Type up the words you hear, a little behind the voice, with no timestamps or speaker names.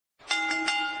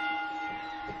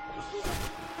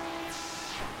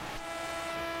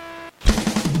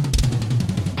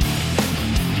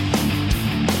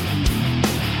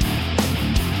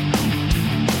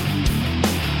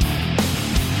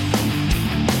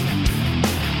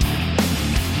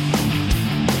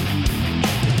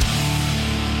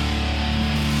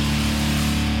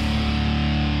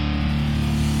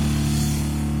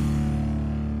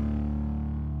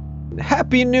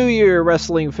Happy New Year,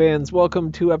 wrestling fans.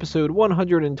 Welcome to episode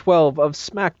 112 of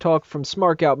Smack Talk from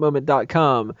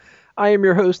SmarkOutMoment.com. I am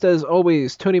your host, as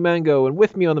always, Tony Mango, and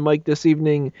with me on the mic this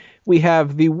evening, we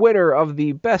have the winner of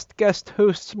the Best Guest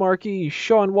Hosts Marquee,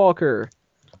 Sean Walker.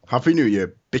 Happy New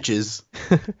Year, bitches.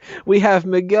 We have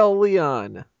Miguel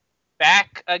Leon.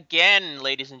 Back again,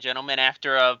 ladies and gentlemen,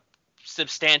 after a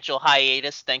substantial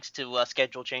hiatus thanks to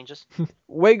schedule changes.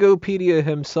 Wagopedia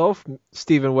himself,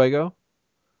 Stephen Wago.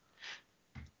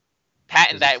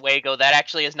 Patent that, Wago. That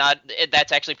actually is not.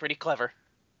 That's actually pretty clever.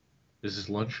 Is this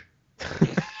lunch?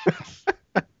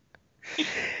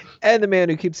 And the man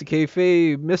who keeps the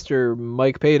kayfabe, Mr.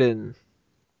 Mike Payton.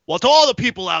 Well, to all the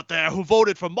people out there who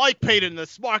voted for Mike Payton in the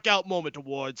Smark Out Moment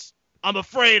Awards, I'm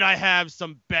afraid I have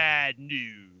some bad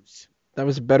news. That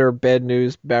was a better bad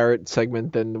news Barrett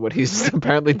segment than what he's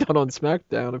apparently done on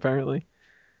SmackDown, apparently.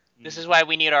 This is why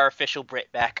we need our official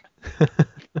Brit back.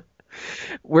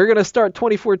 We're going to start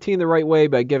 2014 the right way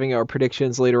by giving our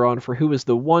predictions later on for who is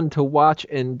the one to watch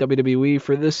in WWE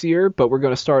for this year, but we're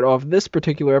going to start off this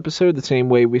particular episode the same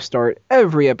way we start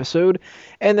every episode,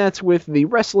 and that's with the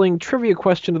wrestling trivia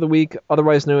question of the week,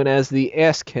 otherwise known as the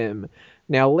Ask Him.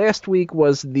 Now, last week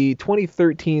was the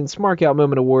 2013 Smark Out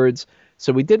Moment Awards,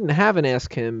 so we didn't have an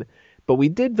Ask Him, but we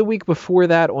did the week before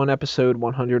that on episode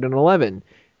 111.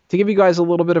 To give you guys a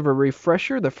little bit of a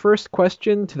refresher, the first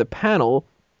question to the panel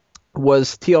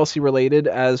was TLC related,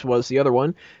 as was the other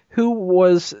one. Who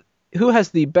has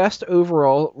the best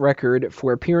overall record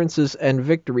for appearances and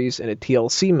victories in a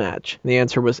TLC match? And the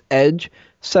answer was Edge,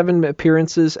 7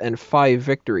 appearances and 5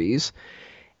 victories.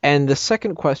 And the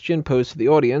second question posed to the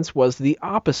audience was the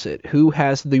opposite. Who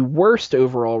has the worst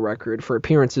overall record for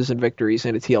appearances and victories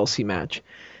in a TLC match?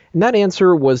 And that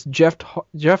answer was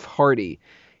Jeff Hardy.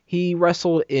 He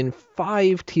wrestled in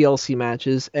 5 TLC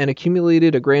matches and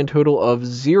accumulated a grand total of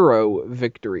 0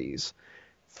 victories.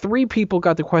 3 people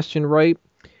got the question right,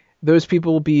 those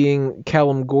people being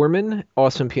Callum Gorman,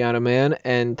 Awesome Piano Man,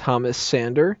 and Thomas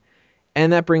Sander.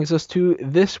 And that brings us to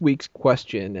this week's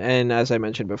question. And as I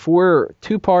mentioned before,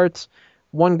 2 parts.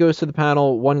 1 goes to the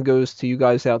panel, 1 goes to you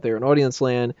guys out there in audience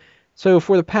land. So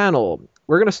for the panel,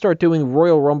 we're going to start doing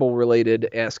Royal Rumble related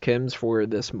Ask Hims for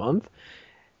this month.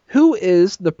 Who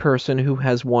is the person who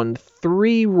has won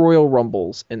 3 Royal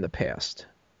Rumbles in the past?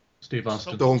 Steve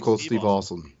Austin. Stone Cold Steve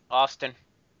Austin. Austin.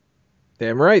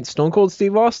 Damn right, Stone Cold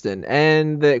Steve Austin.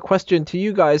 And the question to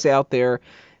you guys out there,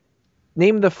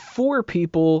 name the 4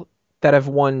 people that have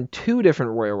won 2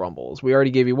 different Royal Rumbles. We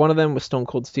already gave you one of them with Stone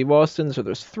Cold Steve Austin, so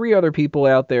there's 3 other people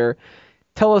out there.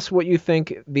 Tell us what you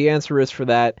think the answer is for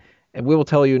that, and we will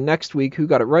tell you next week who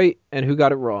got it right and who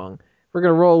got it wrong. We're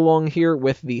going to roll along here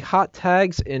with the hot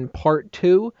tags in part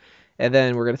 2, and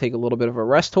then we're going to take a little bit of a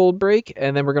rest hold break,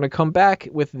 and then we're going to come back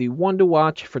with the one to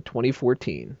watch for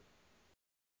 2014.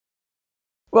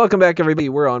 Welcome back, everybody.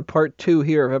 We're on part 2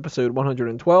 here of episode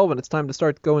 112, and it's time to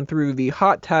start going through the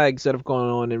hot tags that have gone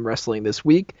on in wrestling this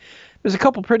week. There's a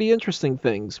couple pretty interesting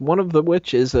things, one of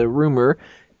which is a rumor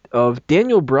of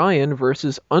Daniel Bryan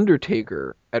versus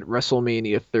Undertaker at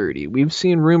WrestleMania 30. We've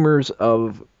seen rumors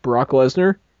of Brock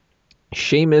Lesnar,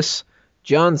 Sheamus,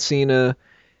 John Cena,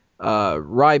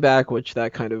 Ryback, which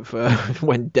that kind of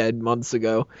went dead months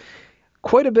ago.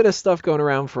 Quite a bit of stuff going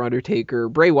around for Undertaker.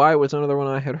 Bray Wyatt was another one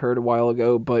I had heard a while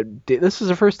ago, but this is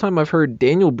the first time I've heard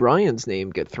Daniel Bryan's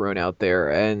name get thrown out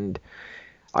there, and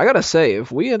I gotta say,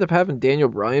 if we end up having Daniel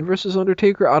Bryan versus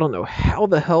Undertaker, I don't know how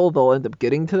the hell they'll end up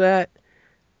getting to that,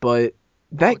 but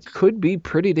that could be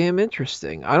pretty damn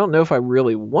interesting. I don't know if I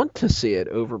really want to see it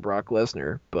over Brock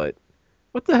Lesnar, but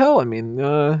what the hell? I mean,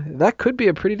 that could be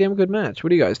a pretty damn good match.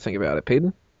 What do you guys think about it,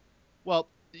 Peyton? Well,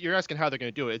 you're asking how they're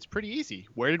going to do it. It's pretty easy.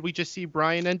 Where did we just see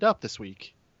Bryan end up this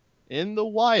week? In the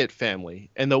Wyatt family.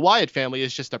 And the Wyatt family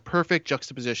is just a perfect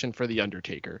juxtaposition for The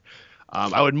Undertaker.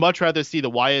 I would much rather see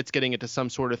the Wyatts getting into some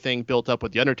sort of thing built up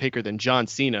with The Undertaker than John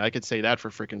Cena. I could say that for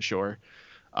freaking sure.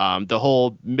 The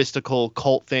whole mystical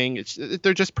cult thing,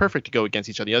 they're just perfect to go against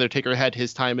each other. The Undertaker had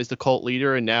his time as the cult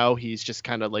leader, and now he's just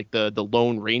kind of like the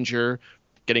Lone Ranger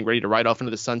getting ready to ride off into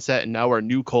the sunset, and now our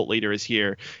new cult leader is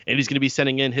here, and he's going to be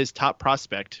sending in his top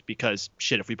prospect because,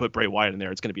 shit, if we put Bray Wyatt in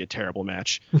there, it's going to be a terrible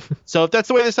match. So if that's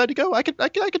the way they decide to go, I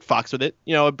could fox with it.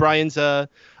 You know, Bryan's a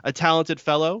talented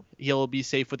fellow. He'll be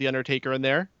safe with The Undertaker in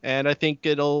there, and I think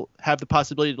it'll have the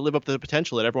possibility to live up to the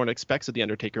potential that everyone expects of The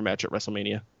Undertaker match at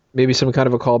WrestleMania. Maybe some kind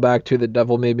of a callback to The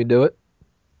Devil Made Me Do It?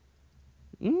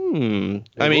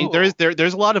 I mean,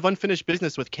 there's a lot of unfinished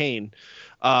business with Kane.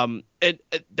 And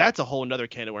that's a whole another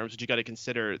can of worms, but you got to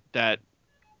consider that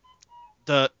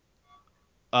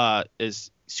is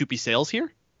Soupy Sales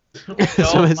here? Don't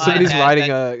Somebody's mind riding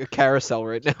that. a carousel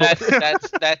right now.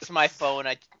 That's my phone.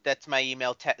 That's my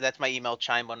email. That's my email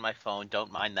chime on my phone.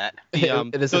 Don't mind that.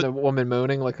 It isn't a woman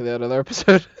moaning like that other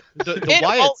episode. The It,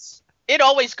 Wyatts. it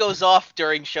always goes off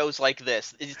during shows like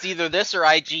this. It's either this or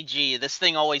IGG. This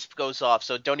thing always goes off,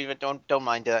 so don't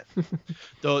mind that.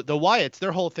 The Wyatts,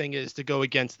 their whole thing is to go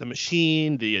against the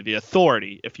machine, the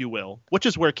authority, if you will, which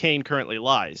is where Kane currently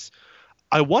lies.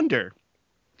 I wonder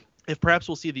if perhaps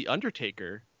we'll see the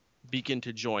Undertaker begin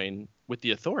to join with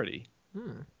the authority.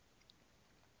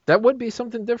 That would be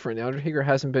something different. The Undertaker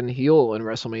hasn't been heel in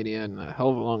WrestleMania in a hell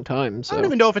of a long time. So I don't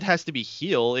even know if it has to be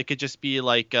heel. It could just be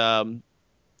like,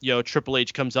 Triple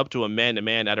H comes up to him man to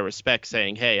man out of respect,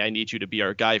 saying, "Hey, I need you to be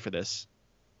our guy for this."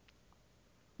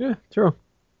 yeah, true.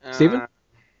 Steven?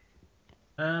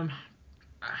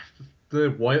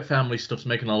 The Wyatt family stuff's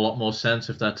making a lot more sense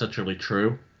if that's actually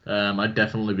true. I'd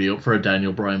definitely be up for a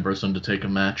Daniel Bryan versus Undertaker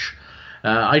match.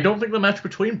 I don't think the match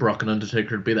between Brock and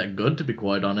Undertaker would be that good, to be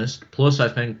quite honest. Plus, I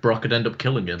think Brock would end up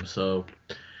killing him. So,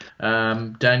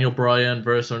 Daniel Bryan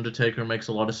versus Undertaker makes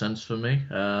a lot of sense for me.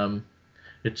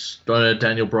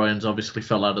 Daniel Bryan's obviously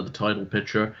fell out of the title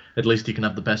picture. At least he can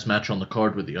have the best match on the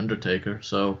card with the Undertaker.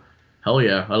 So, hell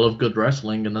yeah, I love good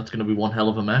wrestling, and that's going to be one hell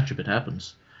of a match if it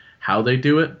happens. How they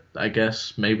do it, I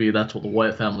guess maybe that's what the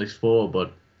Wyatt family's for,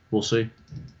 but we'll see.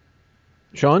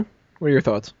 Sean, what are your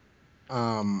thoughts?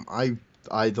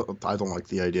 I don't like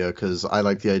the idea because I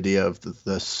like the idea of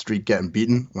the streak getting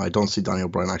beaten. I don't see Daniel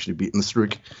Bryan actually beating the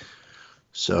streak.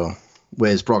 So,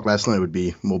 whereas Brock Lesnar, it would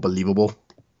be more believable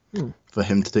for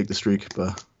him to take the streak.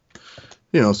 But,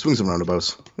 swings and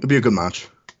roundabouts. It'd be a good match.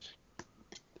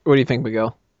 What do you think,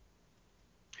 Miguel?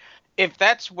 If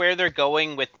that's where they're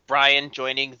going with Bryan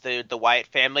joining the Wyatt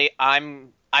family,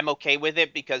 I'm okay with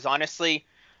it because honestly,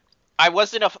 I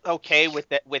wasn't okay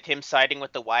with him siding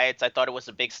with the Wyatts. I thought it was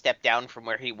a big step down from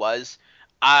where he was.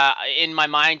 In my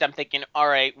mind, I'm thinking, all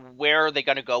right, where are they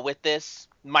going to go with this?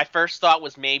 My first thought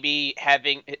was maybe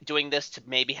doing this to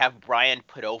maybe have Bryan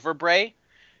put over Bray,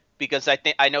 because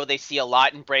I know they see a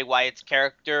lot in Bray Wyatt's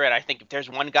character, and I think if there's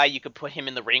one guy you could put him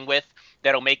in the ring with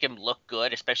that'll make him look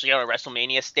good, especially on a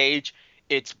WrestleMania stage,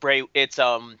 it's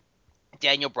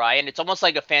Daniel Bryan. It's almost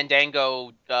like a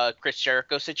Fandango Chris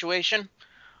Jericho situation.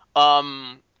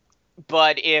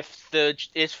 But if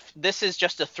this is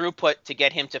just a throughput to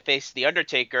get him to face the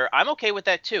Undertaker, I'm okay with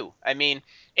that too. I mean,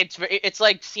 it's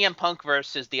like CM Punk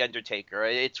versus the Undertaker.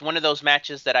 It's one of those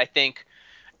matches that I think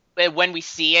when we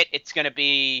see it, it's going to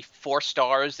be 4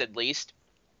 stars at least.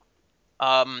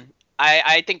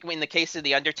 I think in the case of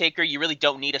the Undertaker, you really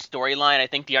don't need a storyline. I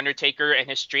think the Undertaker and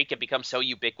his streak have become so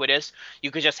ubiquitous.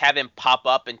 You could just have him pop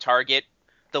up and target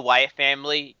the Wyatt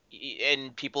family,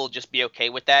 and people just be okay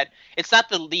with that. It's not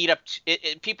the lead up.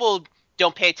 People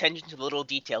don't pay attention to the little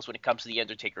details when it comes to the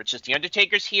Undertaker. It's just the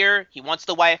Undertaker's here. He wants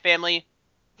the Wyatt family.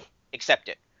 Accept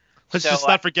it. Let's just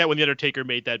not forget when the Undertaker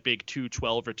made that big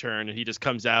 212 return, and he just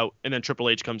comes out, and then Triple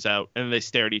H comes out, and then they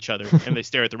stare at each other, and they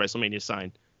stare at the WrestleMania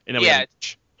sign. And then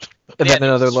and then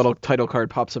another little title card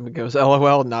pops up and goes,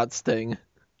 "LOL, not Sting."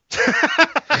 So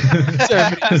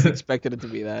everybody just expected it to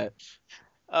be that.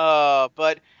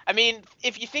 But I mean,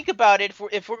 if you think about it,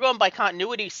 if we're going by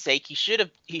continuity's sake, he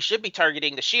should be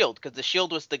targeting the Shield, because the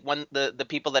Shield was the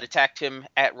people that attacked him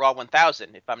at Raw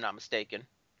 1000, if I'm not mistaken.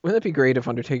 Wouldn't it be great if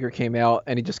Undertaker came out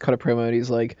and he just cut a promo and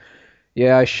he's like,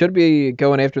 "Yeah, I should be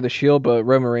going after the Shield, but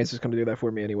Roman Reigns is going to do that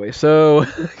for me anyway." So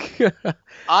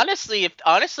honestly,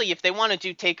 if they want to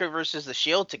do Taker versus the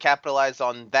Shield to capitalize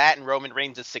on that and Roman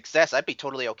Reigns' success, I'd be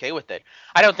totally okay with it.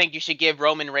 I don't think you should give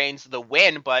Roman Reigns the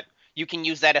win, but you can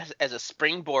use that as a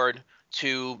springboard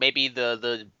to maybe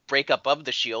the breakup of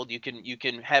the Shield. You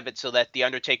can have it so that the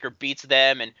Undertaker beats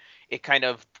them, and it kind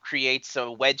of creates a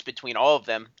wedge between all of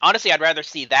them. Honestly, I'd rather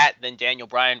see that than Daniel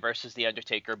Bryan versus the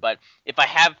Undertaker. But if I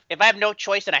have no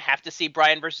choice and I have to see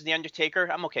Bryan versus the Undertaker,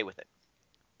 I'm okay with it.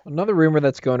 Another rumor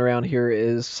that's going around here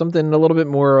is something a little bit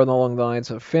more along the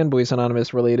lines of Fanboys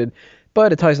Anonymous related,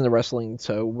 but it ties into wrestling,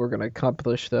 so we're going to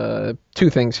accomplish the 2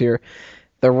 things here.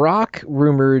 The Rock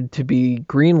rumored to be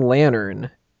Green Lantern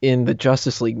in the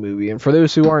Justice League movie. And for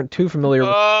those who aren't too familiar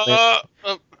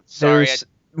with there's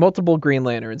multiple Green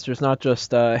Lanterns. There's not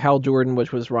just Hal Jordan,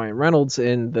 which was Ryan Reynolds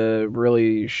in the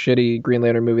really shitty Green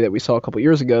Lantern movie that we saw a couple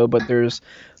years ago, but there's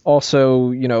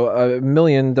also, a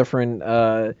million different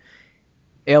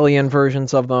alien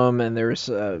versions of them, and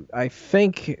there's I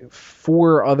think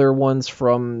 4 other ones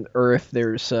from Earth.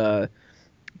 There's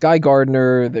Guy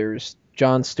Gardner, there's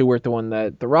Jon Stewart, the one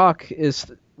that The Rock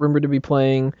is rumored to be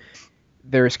playing.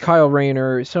 There's Kyle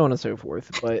Rayner, so on and so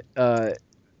forth. But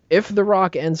if The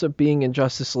Rock ends up being in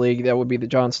Justice League, that would be the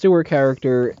Jon Stewart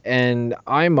character, and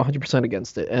I'm 100%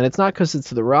 against it. And it's not because it's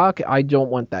The Rock. I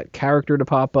don't want that character to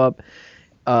pop up.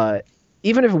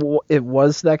 Even if it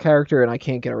was that character and I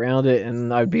can't get around it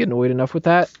and I'd be annoyed enough with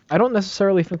that, I don't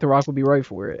necessarily think The Rock would be right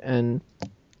for it. And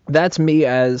that's me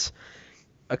as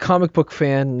a comic book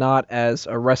fan, not as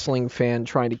a wrestling fan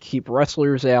trying to keep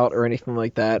wrestlers out or anything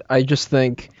like that. I just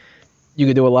think you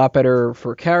could do a lot better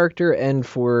for character and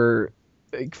for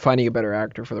finding a better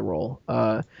actor for the role.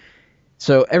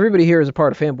 So everybody here is a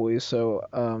part of Fanboys, so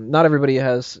not everybody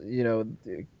has,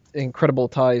 incredible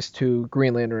ties to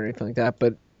Green Lantern or anything like that,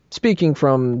 but speaking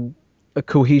from a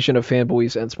cohesion of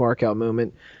Fanboys and Smart Out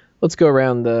moment, let's go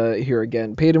around here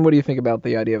again. Peyton, what do you think about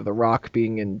the idea of The Rock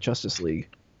being in Justice League?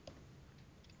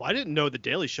 Well, I didn't know The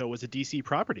Daily Show was a DC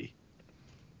property.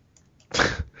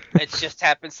 It just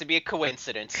happens to be a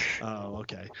coincidence. Oh,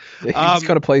 okay. He's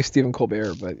going to play Stephen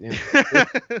Colbert, but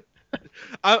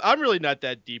I'm really not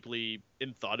that deeply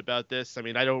in thought about this. I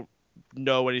mean, I don't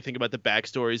know anything about the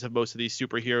backstories of most of these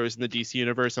superheroes in the DC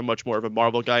universe. I'm much more of a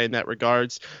Marvel guy in that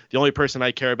regards. The only person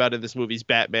I care about in this movie is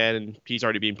Batman, and he's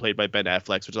already being played by Ben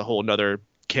Affleck, which is a whole nother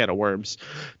can of worms.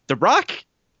 The Rock,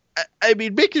 I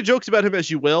mean, make your jokes about him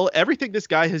as you will. Everything this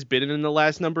guy has been in the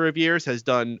last number of years has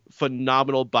done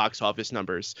phenomenal box office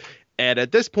numbers. And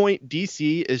at this point,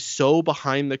 DC is so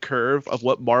behind the curve of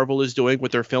what Marvel is doing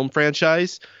with their film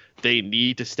franchise. They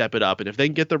need to step it up. And if they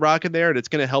can get The Rock in there and it's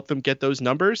going to help them get those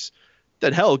numbers,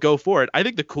 then hell, go for it. I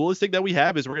think the coolest thing that we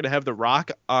have is we're going to have The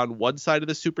Rock on one side of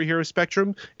the superhero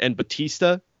spectrum and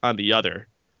Batista on the other.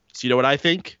 So you know what I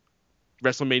think?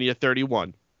 WrestleMania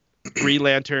 31. Green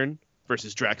Lantern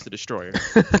versus Drax the Destroyer.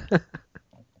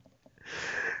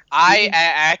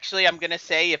 I'm going to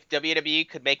say if WWE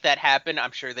could make that happen,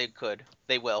 I'm sure they could.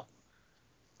 They will.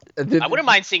 I wouldn't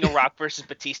mind seeing a Rock versus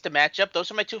Batista matchup. Those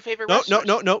are my two favorite wrestlers.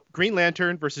 No. Green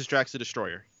Lantern versus Drax the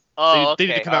Destroyer. Oh, they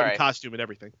need to come out in costume and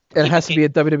everything. It has to be a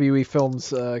WWE Films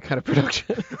kind of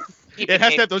production. It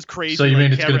has to have those crazy So you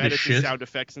mean it's camera gonna be edits and shit? sound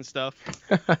effects and stuff.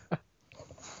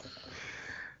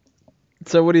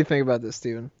 So what do you think about this,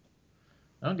 Steven?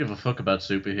 I don't give a fuck about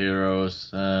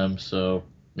superheroes. So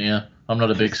yeah, I'm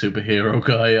not a big superhero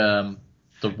guy.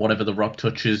 Whatever The Rock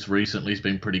touches recently has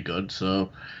been pretty good. So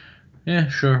yeah,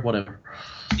 sure, whatever.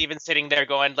 Steven's sitting there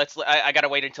going, I gotta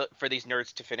wait until for these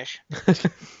nerds to finish.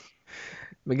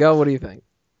 Miguel, what do you think?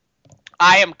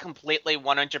 I am completely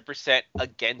 100%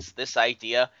 against this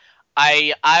idea.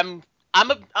 I'm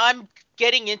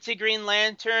getting into Green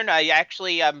Lantern.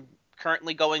 I'm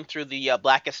currently going through the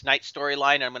Blackest Night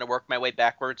storyline. I'm going to work my way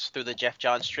backwards through the Jeff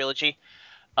Johns trilogy.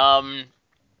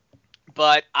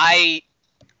 But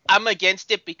I'm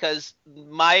against it because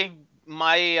my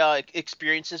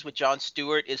experiences with Jon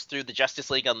Stewart is through the Justice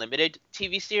League Unlimited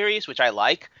TV series, which I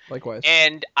like. Likewise.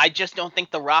 And I just don't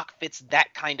think The Rock fits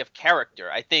that kind of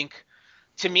character. I think,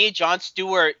 to me, Jon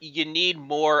Stewart, you need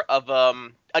more of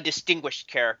a distinguished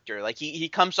character. Like he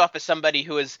comes off as somebody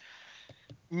who is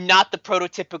not the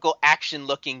prototypical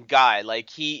action-looking guy. Like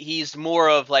he's more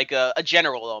of like a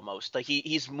general almost. Like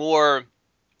he's more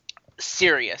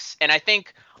serious. And I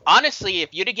think, honestly,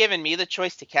 if you'd have given me the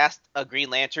choice to cast a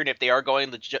Green Lantern, if they are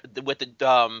going with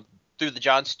the through the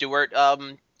Jon Stewart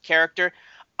character,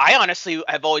 I honestly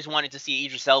have always wanted to see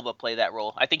Idris Elba play that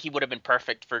role. I think he would have been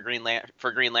perfect for Green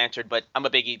Lantern, but I'm a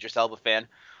big Idris Elba fan.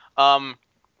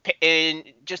 And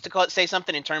just to say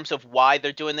something in terms of why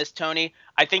they're doing this, Tony,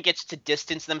 I think it's to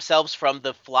distance themselves from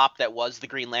the flop that was the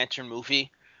Green Lantern movie.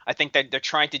 I think that they're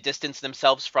trying to distance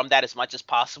themselves from that as much as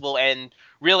possible, and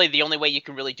really the only way you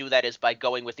can really do that is by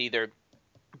going with either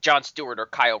Jon Stewart or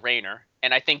Kyle Rayner.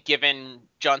 And I think given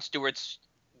Jon Stewart's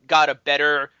got a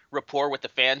better rapport with the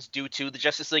fans due to the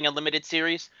Justice League Unlimited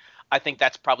series, I think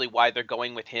that's probably why they're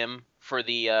going with him for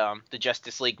the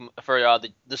Justice League for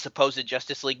the supposed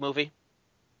Justice League movie.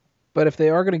 But if they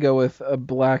are going to go with a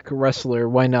black wrestler,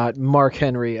 why not Mark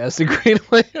Henry as the Green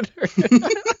Lantern?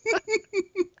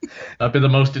 That'd be the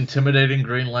most intimidating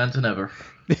Green Lantern ever.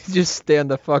 Just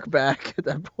stand the fuck back at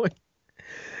that point.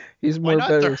 He's more Why not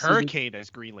better the Hurricane as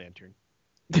Green Lantern?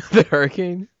 The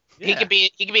Hurricane? Yeah. He could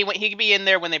be in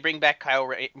there when they bring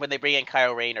in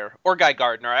Kyle Rayner or Guy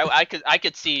Gardner. I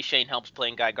could see Shane Helms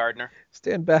playing Guy Gardner.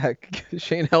 Stand back.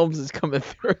 Shane Helms is coming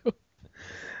through.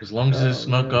 As long as it's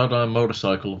not got a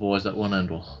motorcycle, otherwise that won't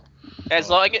end well. As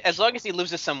long as he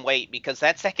loses some weight, because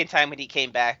that second time when he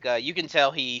came back, you can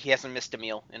tell he hasn't missed a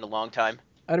meal in a long time.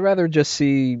 I'd rather just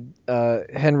see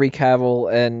Henry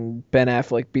Cavill and Ben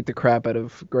Affleck beat the crap out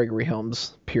of Gregory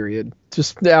Helms, period.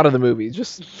 Just out of the movie.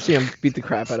 Just see him beat the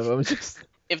crap out of him. Just...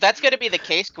 If that's going to be the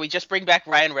case, can we just bring back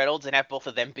Ryan Reynolds and have both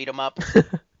of them beat him up?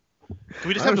 Can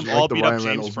we just I have them actually all like the beat up Ryan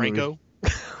James Reynolds Franco?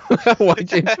 Why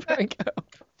James Franco?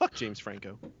 Fuck James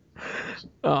Franco.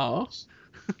 Oh,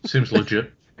 Seems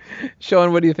legit.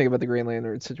 Sean, what do you think about the Green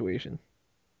Lantern situation?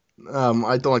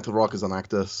 I don't like The Rock as an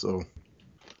actor, so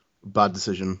bad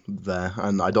decision there.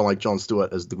 And I don't like Jon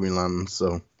Stewart as the Green Lantern,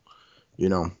 so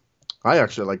I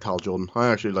actually liked Hal Jordan. I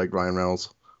actually liked Ryan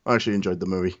Reynolds. I actually enjoyed the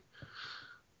movie.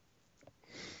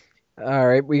 All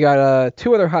right, we got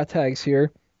two other hot tags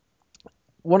here.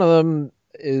 One of them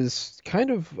is kind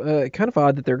of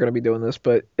odd that they're going to be doing this,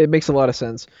 but it makes a lot of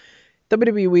sense.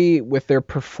 WWE with their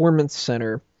Performance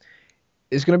Center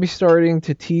is going to be starting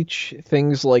to teach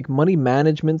things like money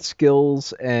management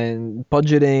skills and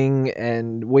budgeting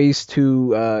and ways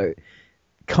to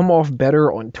come off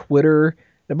better on Twitter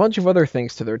and a bunch of other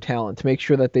things to their talent to make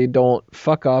sure that they don't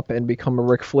fuck up and become a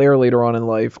Ric Flair later on in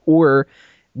life or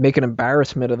make an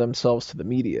embarrassment of themselves to the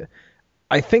media.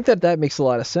 I think that makes a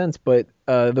lot of sense, but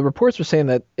the reports were saying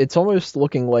that it's almost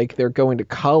looking like they're going to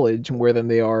college more than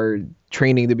they are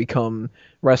training to become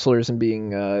wrestlers and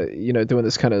being, doing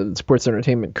this kind of sports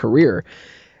entertainment career.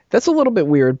 That's a little bit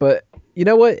weird, but you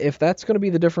know what? If that's going to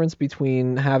be the difference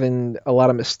between having a lot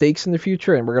of mistakes in the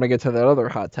future, and we're going to get to that other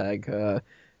hot tag,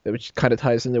 which kind of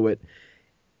ties into it,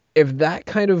 if that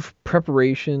kind of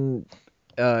preparation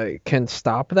can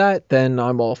stop that, then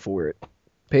I'm all for it.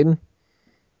 Peyton?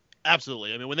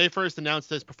 Absolutely. I mean, when they first announced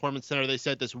this Performance Center, they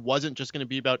said this wasn't just going to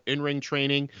be about in-ring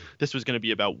training. This was going to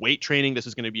be about weight training. This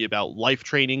was going to be about life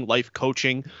training, life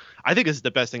coaching. I think this is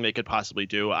the best thing they could possibly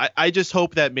do. I just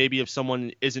hope that maybe if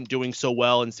someone isn't doing so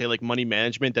well in, say, like money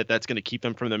management, that's going to keep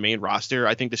them from the main roster.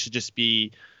 I think this should just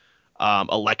be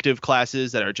elective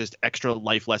classes that are just extra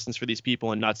life lessons for these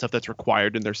people and not stuff that's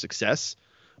required in their success.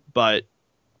 But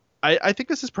I think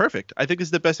this is perfect. I think this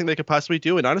is the best thing they could possibly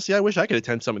do. And honestly, I wish I could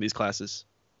attend some of these classes.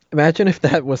 Imagine if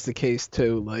that was the case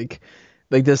too, like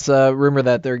this rumor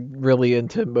that they're really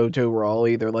into Mojo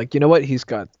Rawley. They're like, you know what? He's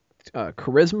got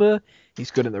charisma.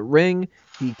 He's good in the ring.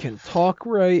 He can talk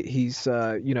right. He's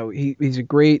he's a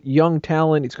great young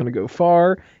talent. He's going to go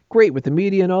far. Great with the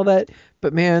media and all that.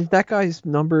 But man, that guy's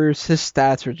numbers, his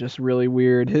stats are just really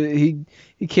weird. He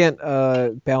can't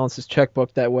balance his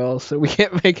checkbook that well, so we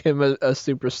can't make him a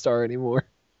superstar anymore.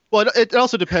 Well, it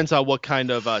also depends on what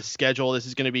kind of schedule this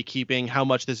is going to be keeping, how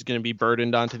much this is going to be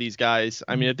burdened onto these guys.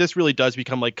 I mean, if this really does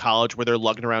become like college where they're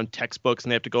lugging around textbooks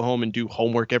and they have to go home and do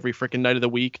homework every freaking night of the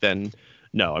week, then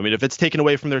no. I mean, if it's taken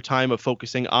away from their time of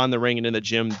focusing on the ring and in the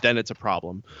gym, then it's a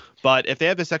problem. But if they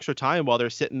have this extra time while they're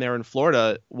sitting there in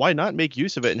Florida, why not make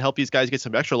use of it and help these guys get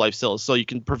some extra life skills so you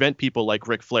can prevent people like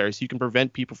Ric Flair, so you can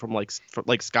prevent people from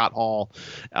like Scott Hall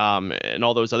and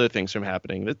all those other things from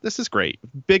happening. This is great.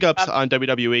 Big ups on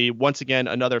WWE. Once again,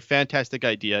 another fantastic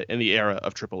idea in the era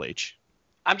of Triple H.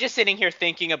 I'm just sitting here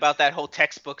thinking about that whole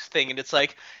textbooks thing, and it's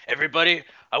like, everybody,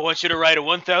 I want you to write a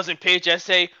 1,000-page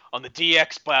essay on the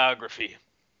DX biography.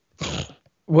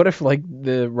 What if, like,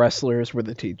 the wrestlers were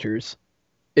the teachers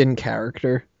in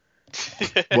character?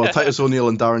 Well, Titus O'Neil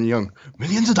and Darren Young,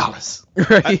 millions of dollars.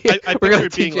 Right? I We're going to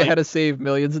picture it being teach you how like- to save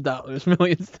millions of dollars.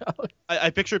 I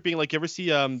picture it being like, you ever see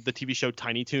the TV show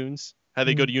Tiny Toons? How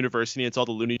they go to university and it's all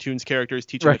the Looney Tunes characters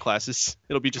teaching Right. the classes.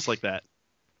 It'll be just like that.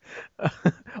 Can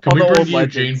All we the bring old Eugene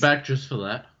legends. back just for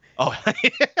that? Oh,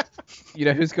 You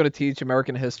know who's going to teach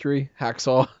American history?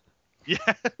 Hacksaw. yeah.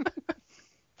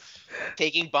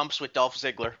 Taking bumps with Dolph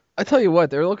Ziggler. I tell you what,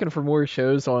 they're looking for more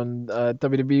shows on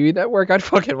WWE Network. I'd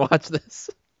fucking watch this.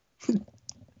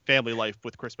 Family Life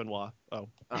with Chris Benoit. Oh.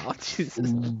 Oh,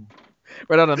 Jesus.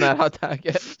 We're not on that hot tag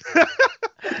yet.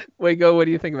 Wago, what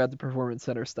do you think about the Performance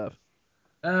Center stuff?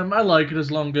 I like it as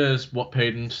long as what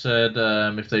Peyton said,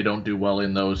 if they don't do well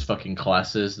in those fucking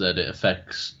classes, that it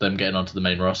affects them getting onto the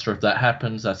main roster. If that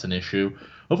happens, that's an issue.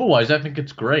 Otherwise, I think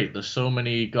it's great. There's so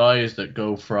many guys that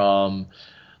go from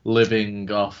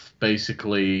living off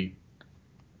basically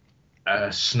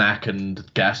snack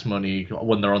and gas money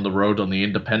when they're on the road on the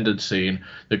independent scene,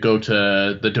 that go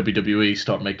to the WWE,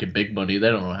 start making big money. They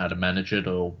don't know how to manage it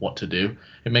or what to do.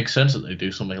 It makes sense that they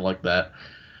do something like that.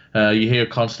 You hear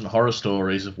constant horror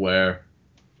stories of where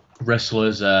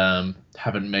wrestlers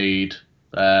haven't made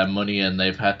money and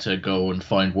they've had to go and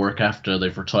find work after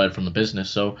they've retired from the business.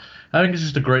 So I think it's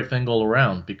just a great thing all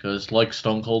around because, like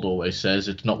Stone Cold always says,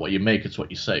 it's not what you make, it's what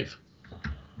you save.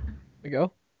 We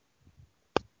go.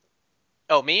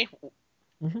 Oh, me?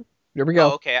 Here we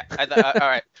go. Oh, okay. All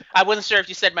right. I wasn't sure if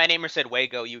you said my name or said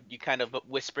Wago. You kind of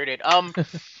whispered it.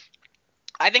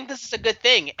 I think this is a good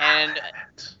thing, and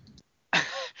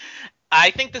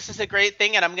I think this is a great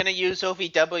thing, and I'm going to use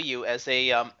OVW as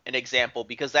an example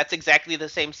because that's exactly the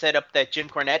same setup that Jim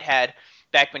Cornette had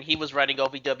back when he was running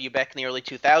OVW back in the early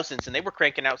 2000s, and they were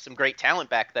cranking out some great talent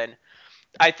back then.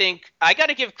 I think I got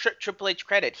to give Triple H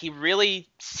credit. He really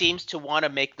seems to want to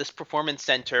make this performance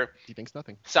center He thinks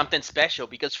nothing. something special,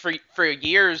 because for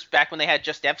years back when they had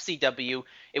just FCW,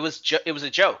 it was a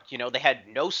joke. You know, they had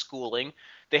no schooling,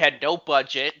 they had no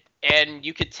budget, and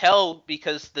you could tell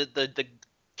because the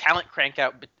talent crank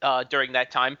out during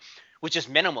that time was just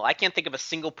minimal. I can't think of a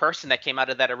single person that came out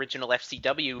of that original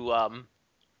FCW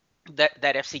that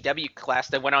FCW class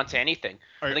that went on to anything.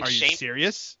 Are you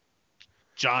serious?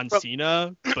 John Bro-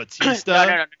 Cena,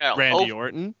 Batista, No. Randy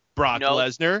Orton, Brock No.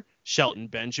 Lesnar, Shelton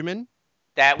Benjamin.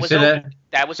 That was You said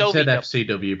OVW.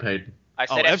 FCW paid. I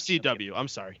Oh, said FCW. I'm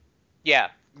sorry. Yeah,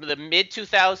 the mid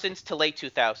 2000s to late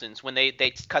 2000s when they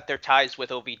cut their ties with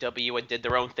OVW and did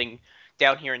their own thing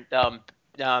down here in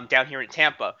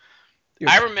Tampa.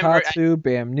 I remember Tatsu,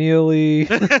 Bam Neely.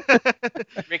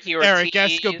 Ricky Ortiz. Eric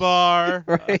Escobar.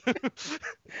 Right.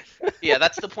 Yeah,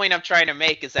 that's the point I'm trying to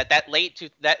make, is that late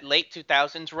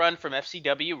 2000s run from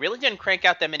FCW really didn't crank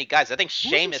out that many guys. I think Who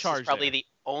was in Sheamus is charge probably there? the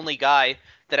only guy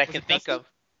that I Was can it think Dusty? of.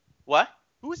 What?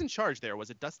 Who was in charge there? Was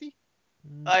it Dusty?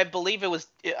 I believe it was.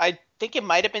 I think it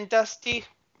might have been Dusty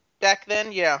back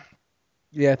then. Yeah.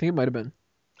 Yeah, I think it might have been.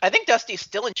 I think Dusty's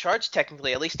still in charge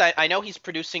technically. At least I know he's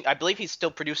producing. I believe he's still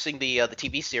producing the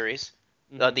TV series,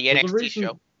 the Well, NXT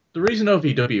show. The reason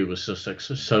OVW was so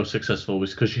successful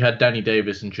was because you had Danny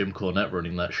Davis and Jim Cornette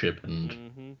running that ship, and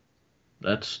Mm-hmm.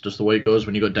 that's just the way it goes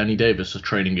when you got Danny Davis as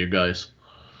training your guys.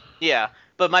 Yeah,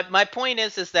 but my point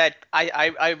is that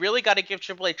I really got to give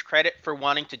Triple H credit for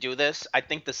wanting to do this. I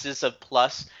think this is a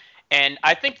plus, and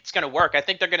I think it's going to work. I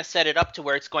think they're going to set it up to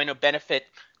where it's going to benefit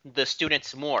the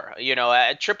students more. You know,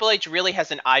 Triple H really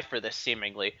has an eye for this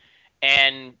seemingly,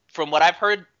 and from what I've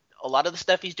heard, a lot of the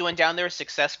stuff he's doing down there is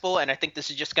successful, and I think this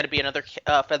is just going to be another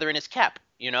feather in his cap.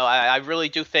 You know, I really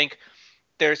do think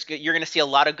you're going to see a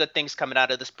lot of good things coming out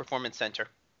of this performance center.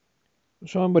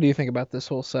 Sean, what do you think about this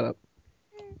whole setup?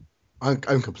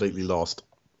 I'm completely lost.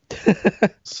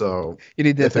 So You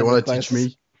need to if they attend want the to teach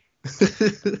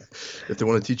classes. me, if they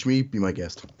want to teach me, be my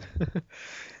guest.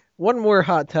 One more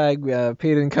hot tag.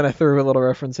 Peyton kind of threw a little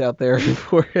reference out there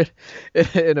for it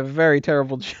in a very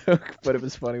terrible joke, but it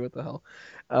was funny. What the hell?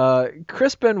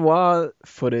 Chris Benoit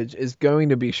footage is going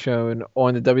to be shown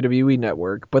on the WWE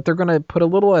Network, but they're going to put a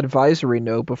little advisory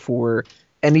note before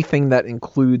anything that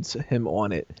includes him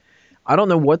on it. I don't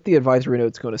know what the advisory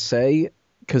note's going to say,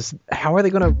 because how are they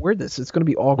going to word this? It's going to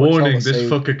be awkward. Warning: It's all this to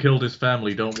say- fucker killed his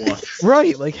family. Don't watch.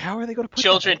 Right, like how are they going to put that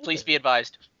Children, on please it? be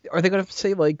advised. Are they going to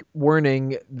say, like,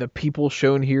 warning, the people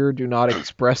shown here do not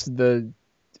express the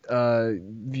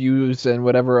views and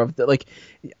whatever of the, like,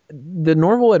 the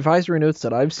normal advisory notes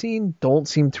that I've seen don't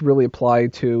seem to really apply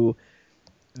to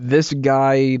this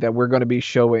guy that we're going to be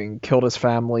showing killed his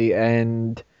family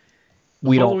and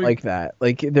we don't Following- like that.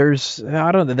 Like, there's,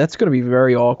 I don't know, that's going to be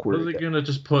very What are awkward. they gonna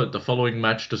just put? The following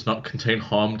match does not contain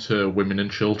harm to women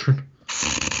and children.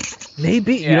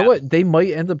 Maybe, you Yeah. know what, they might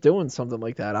end up doing something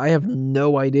like that. I have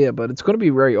no idea, but it's going to be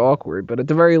very awkward. But at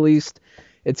the very least,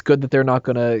 it's good that they're not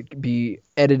going to be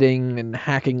editing and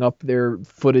hacking up their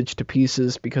footage to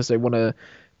pieces because they want to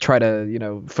try to, you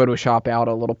know, Photoshop out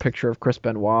a little picture of Chris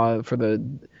Benoit for the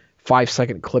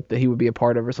 5-second clip that he would be a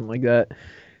part of or something like that.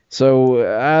 So,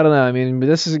 I don't know. I mean,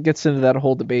 gets into that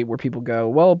whole debate where people go,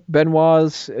 well,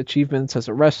 Benoit's achievements as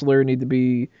a wrestler need to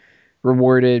be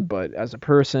rewarded, but as a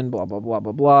person, blah, blah, blah,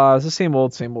 blah, blah. It's the same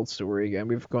old story again.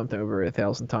 We've gone through over it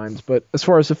 1,000 times. But as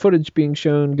far as the footage being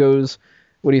shown goes,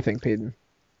 what do you think, Peyton?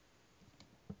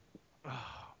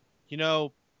 You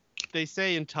know, they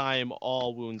say in time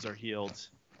all wounds are healed.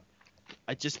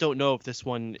 I just don't know if this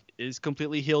one is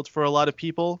completely healed for a lot of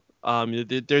people.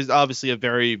 There's obviously a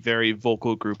very, very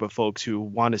vocal group of folks who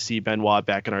want to see Benoit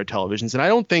back in our televisions, and I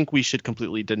don't think we should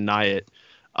completely deny it.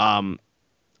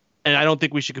 And I don't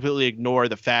think we should completely ignore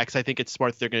the facts. I think it's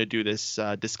smart that they're going to do this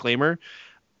disclaimer.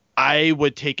 I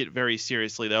would take it very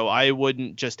seriously, though. I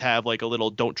wouldn't just have like a little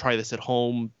 "don't try this at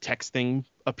home" text thing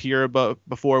appear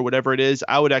before whatever it is.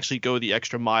 I would actually go the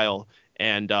extra mile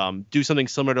and do something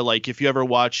similar to, like, if you ever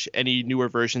watch any newer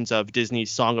versions of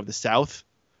Disney's Song of the South,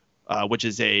 which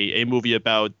is a movie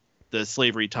about the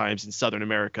slavery times in Southern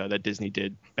America that Disney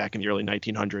did back in the early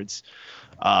 1900s.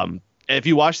 If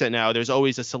you watch that now, there's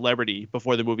always a celebrity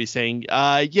before the movie saying,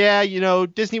 yeah, you know,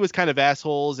 Disney was kind of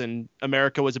assholes and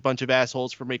America was a bunch of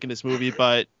assholes for making this movie,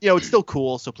 but, you know, it's still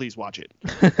cool, so please watch it.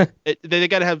 They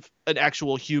got to have an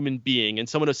actual human being and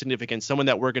someone of significance, someone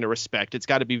that we're going to respect. It's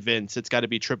got to be Vince. It's got to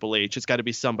be Triple H. It's got to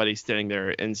be somebody standing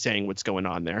there and saying what's going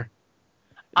on there.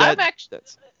 I'm actually,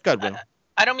 That's good, Will.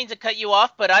 I don't mean to cut you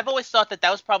off, but I've always thought that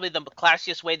was probably the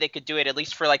classiest way they could do it, at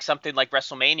least for like something like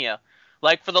WrestleMania.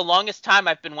 Like for the longest time,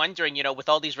 I've been wondering, with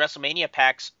all these WrestleMania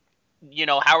packs,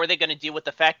 how are they going to deal with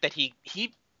the fact that he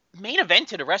main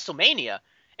evented a WrestleMania,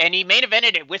 and he main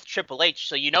evented it with Triple H,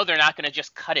 so they're not going to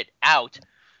just cut it out.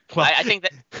 Well, I think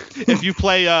that if you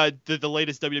play the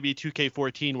latest WWE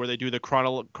 2K14 where they do the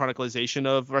chronicalization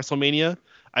of WrestleMania,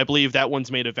 I believe that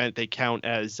one's main event they count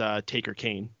as Taker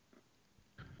Kane.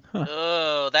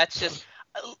 Oh, that's just.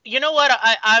 You know what?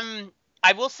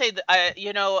 I will say that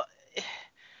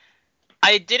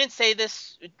I didn't say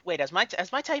this. Wait, has my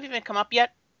type even come up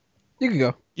yet? You can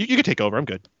go. You can take over. I'm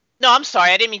good. No, I'm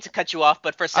sorry. I didn't mean to cut you off,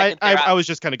 but for a second I was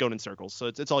just kind of going in circles, so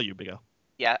it's all you, Big O.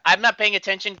 Yeah, I'm not paying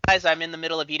attention, guys. I'm in the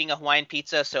middle of eating a Hawaiian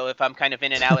pizza, so if I'm kind of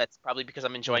in and out, it's probably because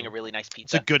I'm enjoying a really nice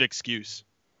pizza. It's a good excuse.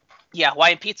 Yeah,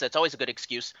 Hawaiian pizza. It's always a good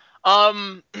excuse.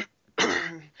 Can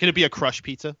it be a crush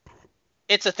pizza?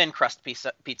 It's a thin crust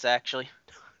pizza actually.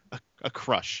 A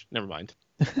crush. Never mind.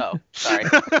 Oh, sorry.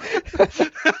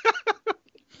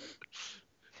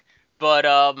 But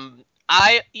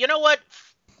you know what?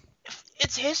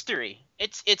 It's history.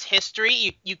 It's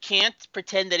history. You can't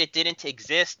pretend that it didn't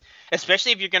exist,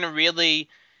 especially if you're going to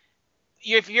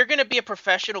if you're going to be a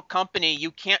professional company, you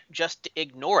can't just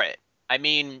ignore it. I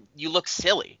mean, you look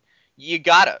silly. You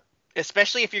gotta,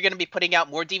 especially if you're going to be putting out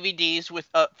more DVDs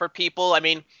for people. I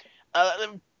mean,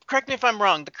 correct me if I'm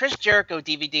wrong. The Chris Jericho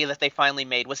DVD that they finally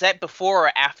made, was that before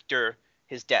or after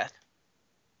his death?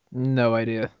 No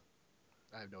idea.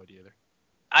 I have no idea either.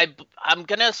 I'm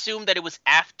going to assume that it was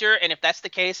after, and if that's the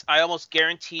case, I almost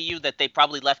guarantee you that they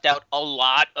probably left out a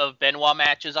lot of Benoit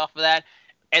matches off of that,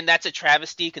 and that's a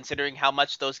travesty considering how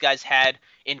much those guys had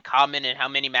in common and how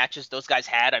many matches those guys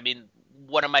had. I mean,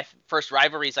 one of my first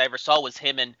rivalries I ever saw was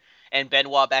him and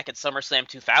Benoit back at SummerSlam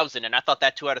 2000, and I thought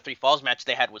that 2 out of 3 falls match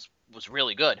they had was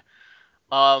really good.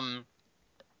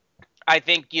 I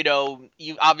think, you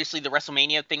obviously the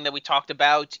WrestleMania thing that we talked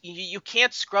about, you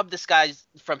can't scrub this guy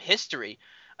from history.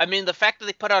 I mean, the fact that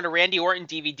they put out a Randy Orton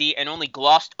DVD and only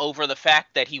glossed over the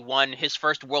fact that he won his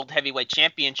first World Heavyweight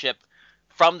Championship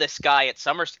from this guy at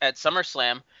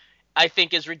SummerSlam, I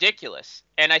think is ridiculous.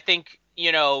 And I think,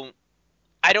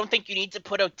 I don't think you need to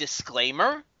put a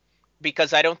disclaimer,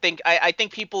 because I think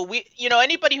people,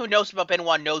 anybody who knows about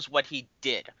Benoit knows what he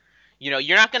did.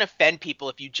 You're not going to offend people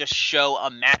if you just show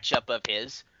a matchup of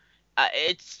his.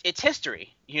 It's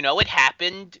history. It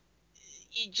happened.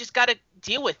 You just got to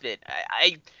deal with it.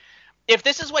 If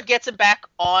this is what gets him back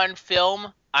on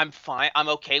film, I'm fine. I'm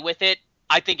okay with it.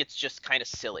 I think it's just kind of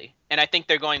silly, and I think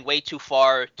they're going way too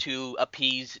far to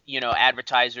appease,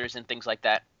 advertisers and things like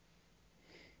that.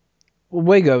 Well,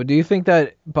 Wago, do you think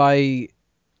that by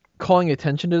calling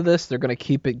attention to this, they're going to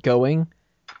keep it going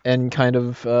and kind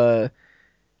of,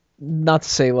 not to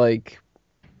say like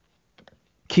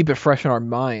keep it fresh in our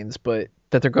minds, but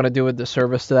that they're going to do a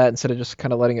disservice to that instead of just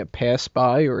kind of letting it pass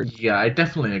by? Or yeah, I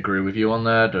definitely agree with you on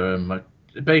that.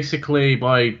 Basically,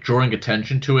 by drawing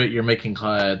attention to it, you're making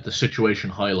the situation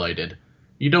highlighted.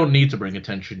 You don't need to bring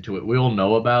attention to it. We all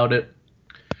know about it.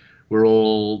 A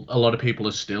lot of people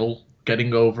are still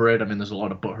getting over it. I mean, there's a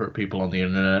lot of butthurt people on the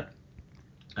internet.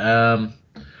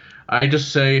 I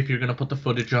just say if you're going to put the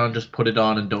footage on, just put it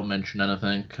on and don't mention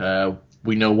anything.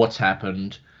 We know what's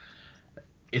happened.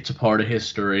 It's a part of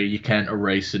history. You can't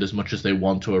erase it as much as they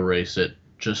want to erase it.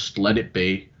 Just let it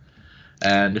be.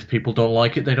 And if people don't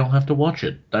like it, they don't have to watch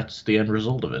it. That's the end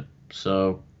result of it.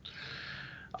 So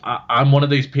I'm one of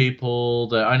these people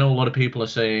that I know a lot of people are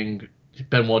saying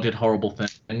Benoit did horrible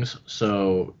things,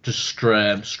 so just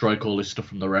strike all his stuff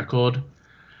from the record.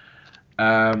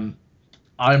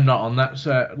 I'm not on that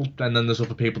set, and then there's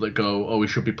other people that go, oh, we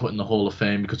should be put in the Hall of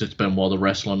Fame because it's Benoit the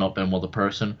wrestler, not Benoit the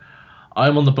person.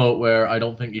 I'm on the boat where I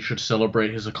don't think you should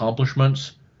celebrate his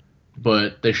accomplishments,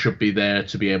 but they should be there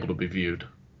to be able to be viewed.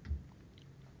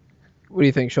 what do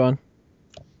you think, Sean?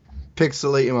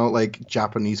 Pixelate him out like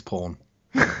Japanese porn.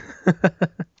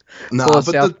 Nah, but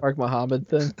South Park Muhammad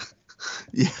thing.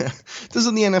 Yeah.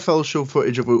 Doesn't the NFL show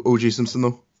footage of O.J. Simpson,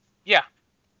 though? Yeah,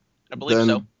 I believe then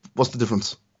so. What's the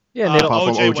difference? Yeah,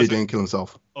 Apart from O.J. didn't kill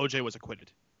himself. OJ was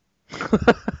acquitted.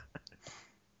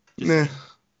 Nah.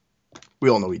 We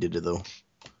all know he did it, though.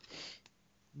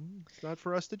 It's not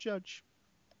for us to judge.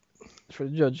 It's for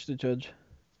the judge to judge.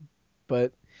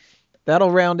 But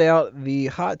that'll round out the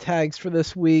hot tags for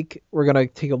this week. We're going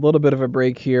to take a little bit of a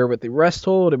break here with the rest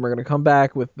hold, and we're going to come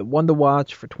back with the one to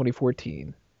watch for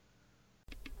 2014.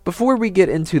 Before we get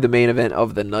into the main event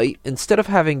of the night, instead of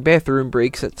having bathroom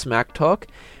breaks at Smack Talk,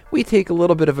 we take a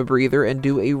little bit of a breather and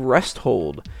do a rest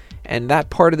hold. And that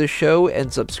part of the show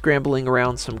ends up scrambling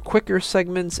around some quicker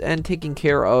segments and taking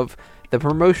care of the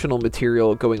promotional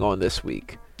material going on this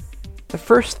week. The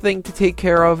first thing to take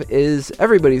care of is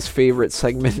everybody's favorite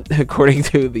segment, according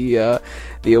to the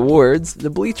awards, the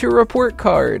Bleacher Report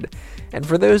card. And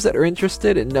for those that are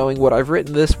interested in knowing what I've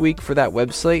written this week for that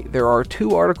website, there are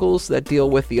 2 articles that deal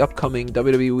with the upcoming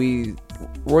WWE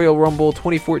Royal Rumble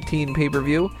 2014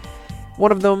 pay-per-view.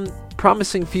 One of them,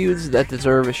 promising feuds that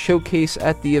deserve a showcase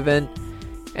at the event,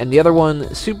 and the other one,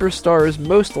 superstars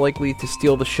most likely to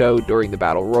steal the show during the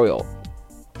Battle Royal.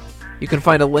 You can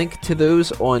find a link to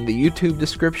those on the YouTube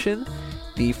description,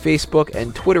 the Facebook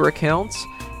and Twitter accounts,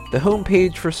 the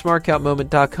homepage for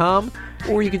SmartOutMoment.com,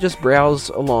 or you can just browse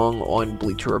along on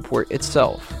Bleacher Report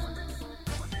itself.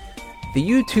 The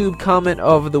YouTube comment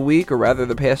of the week, or rather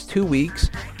the past 2 weeks,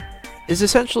 is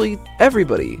essentially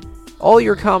everybody. All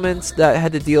your comments that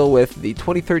had to deal with the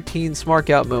 2013 Smart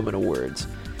Out Moment Awards.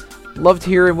 Loved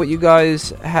hearing what you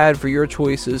guys had for your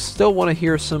choices. Still want to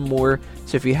hear some more.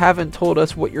 So if you haven't told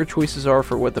us what your choices are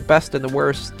for what the best and the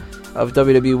worst of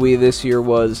WWE this year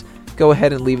was, go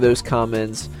ahead and leave those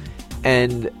comments.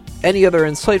 And any other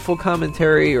insightful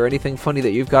commentary or anything funny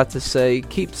that you've got to say,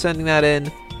 keep sending that in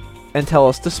and tell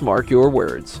us to smart your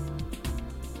words.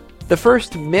 The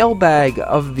first mailbag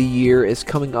of the year is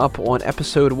coming up on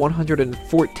episode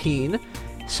 114.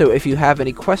 So if you have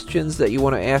any questions that you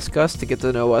want to ask us to get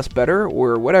to know us better,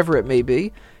 or whatever it may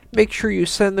be, make sure you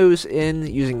send those in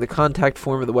using the contact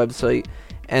form of the website,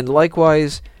 and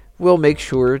likewise, we'll make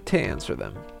sure to answer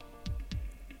them.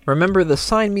 Remember the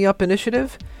Sign Me Up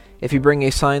initiative? If you bring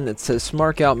a sign that says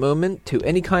Smark Out Moment to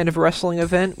any kind of wrestling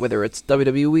event, whether it's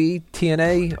WWE,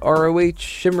 TNA, ROH,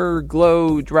 Shimmer,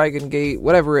 Glow, Dragon Gate,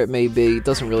 whatever it may be, it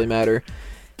doesn't really matter,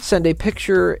 send a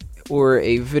picture or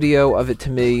a video of it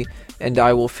to me, and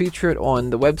I will feature it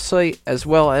on the website as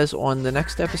well as on the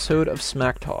next episode of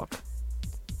Smack Talk.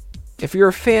 If you're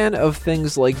a fan of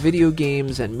things like video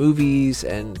games and movies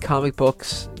and comic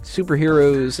books,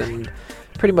 superheroes, and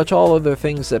pretty much all other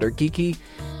things that are geeky,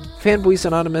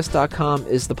 fanboysanonymous.com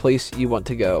is the place you want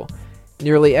to go.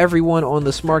 Nearly everyone on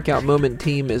the Smart Out Moment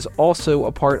team is also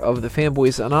a part of the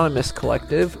Fanboys Anonymous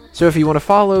collective, so if you want to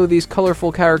follow these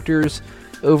colorful characters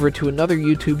over to another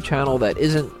YouTube channel that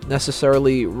isn't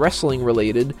necessarily wrestling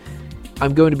related,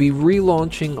 I'm going to be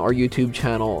relaunching our YouTube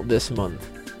channel this month.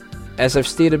 As I've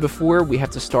stated before, we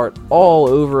have to start all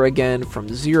over again from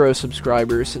 0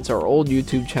 subscribers since our old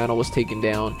YouTube channel was taken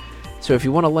down. So if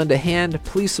you want to lend a hand,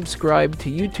 please subscribe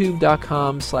to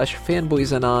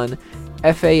youtube.com/fanboysanon,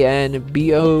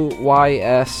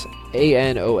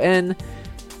 FANBOYSANON,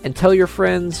 and tell your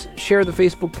friends, share the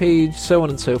Facebook page, so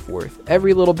on and so forth.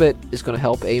 Every little bit is going to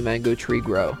help a mango tree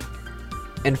grow.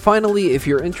 And finally, if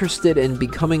you're interested in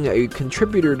becoming a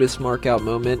contributor to Smart Out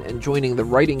Moment and joining the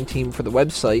writing team for the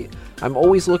website, I'm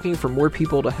always looking for more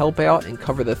people to help out and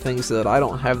cover the things that I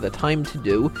don't have the time to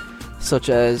do, such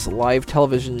as live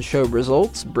television show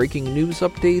results, breaking news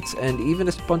updates, and even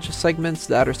a bunch of segments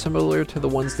that are similar to the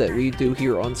ones that we do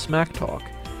here on Smack Talk.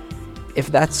 If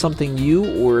that's something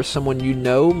you or someone you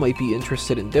know might be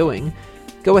interested in doing,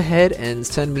 go ahead and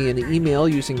send me an email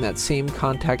using that same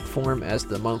contact form as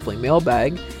the monthly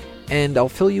mailbag, and I'll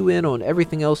fill you in on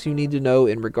everything else you need to know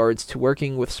in regards to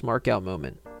working with Smart Out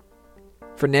Moment.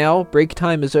 For now, break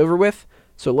time is over with,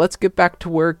 so let's get back to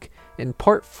work in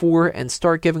part 4 and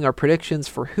start giving our predictions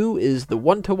for who is the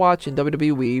one to watch in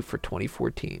WWE for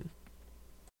 2014.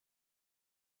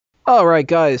 Alright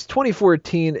guys,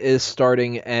 2014 is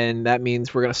starting, and that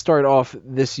means we're going to start off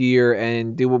this year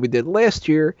and do what we did last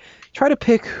year, try to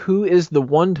pick who is the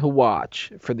one to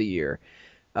watch for the year.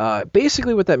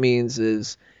 Basically what that means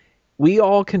is we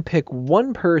all can pick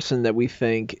one person that we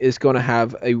think is going to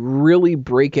have a really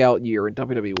breakout year in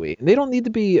WWE. And they don't need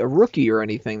to be a rookie or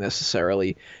anything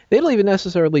necessarily. They don't even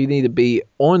necessarily need to be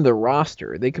on the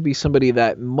roster. They could be somebody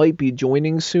that might be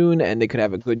joining soon and they could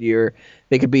have a good year.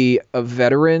 They could be a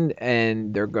veteran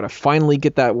and they're going to finally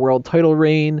get that world title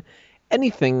reign.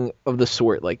 Anything of the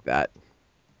sort like that.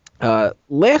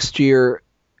 Last year,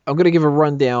 I'm going to give a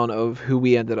rundown of who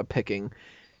we ended up picking.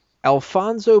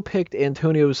 Alfonso picked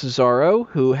Antonio Cesaro,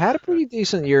 who had a pretty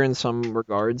decent year in some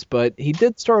regards, but he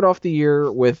did start off the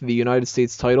year with the United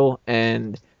States title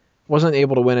and wasn't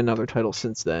able to win another title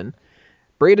since then.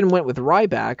 Braden went with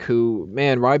Ryback, who,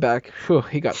 man, Ryback,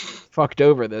 he got fucked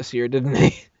over this year, didn't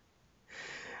he?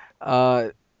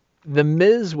 The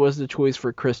Miz was the choice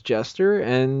for Chris Jester,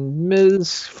 and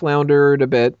Miz floundered a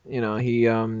bit. You know, he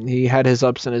had his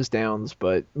ups and his downs,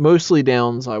 but mostly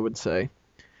downs, I would say.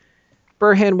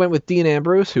 Burhan went with Dean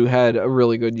Ambrose, who had a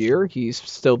really good year. He's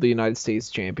still the United States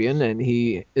champion, and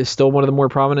he is still one of the more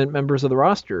prominent members of the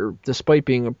roster, despite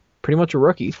being pretty much a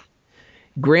rookie.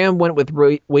 Graham went with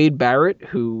Wade Barrett,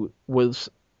 who was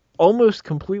almost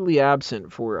completely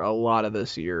absent for a lot of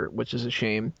this year, which is a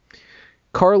shame.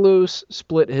 Carlos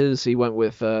split his. He went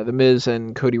with The Miz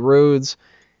and Cody Rhodes.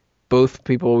 Both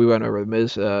people, we went over The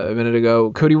Miz a minute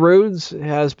ago. Cody Rhodes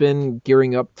has been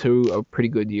gearing up to a pretty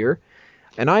good year.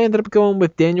 And I ended up going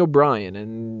with Daniel Bryan,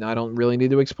 and I don't really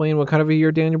need to explain what kind of a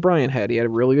year Daniel Bryan had. He had a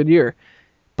really good year.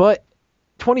 But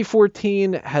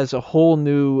 2014 has a whole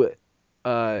new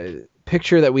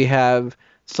picture that we have.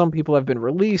 Some people have been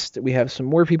released. We have some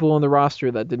more people on the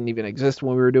roster that didn't even exist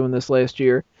when we were doing this last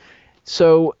year.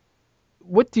 So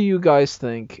what do you guys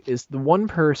think is the one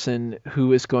person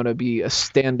who is going to be a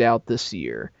standout this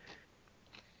year?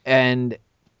 And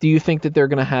do you think that they're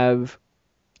going to have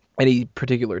any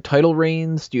particular title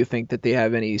reigns? Do you think that they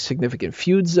have any significant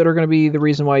feuds that are going to be the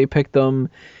reason why you picked them?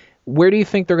 Where do you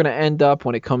think they're going to end up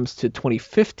when it comes to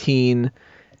 2015?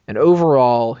 And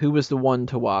overall, who was the one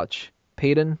to watch?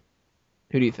 Peyton,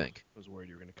 who do you think? I was worried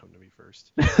you were going to come to me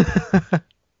first.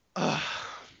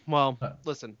 Well,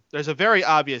 listen, there's a very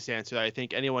obvious answer that I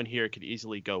think anyone here could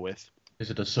easily go with. Is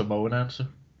it a Samoan answer?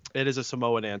 It is a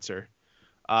Samoan answer.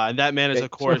 And that man is,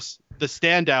 of course, the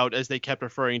standout, as they kept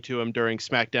referring to him during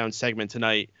SmackDown segment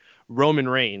tonight, Roman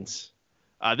Reigns.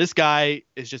 This guy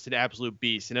is just an absolute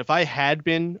beast. And if I had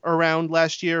been around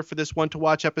last year for this one to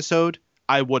watch episode,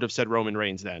 I would have said Roman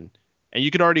Reigns then. And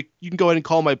you can go ahead and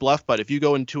call my bluff, but if you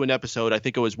go into an episode, I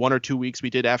think it was 1 or 2 weeks we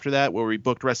did after that where we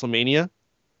booked WrestleMania,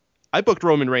 I booked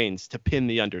Roman Reigns to pin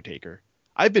The Undertaker.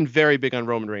 I've been very big on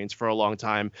Roman Reigns for a long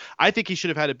time. I think he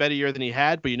should have had a better year than he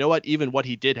had, but you know what? Even what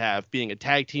he did have, being a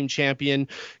tag team champion,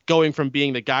 going from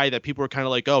being the guy that people were kind of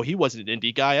like, oh, he wasn't an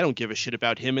indie guy, I don't give a shit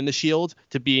about him in the Shield,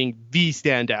 to being the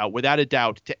standout, without a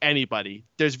doubt, to anybody.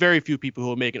 There's very few people who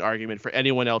will make an argument for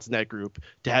anyone else in that group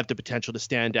to have the potential to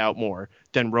stand out more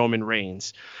than Roman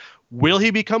Reigns. Will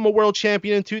he become a world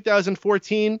champion in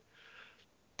 2014?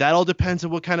 That all depends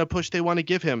on what kind of push they want to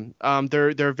give him.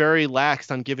 They're very lax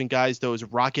on giving guys those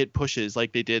rocket pushes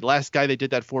like they did. Last guy they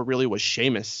did that for really was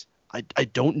Sheamus. I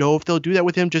don't know if they'll do that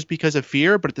with him just because of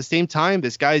fear, but at the same time,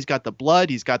 this guy's got the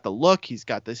blood, he's got the look, he's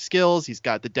got the skills, he's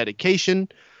got the dedication.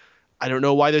 I don't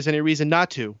know why there's any reason not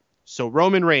to. So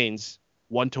Roman Reigns,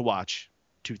 one to watch,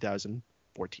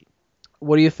 2014.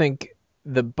 What do you think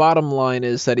the bottom line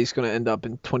is that he's going to end up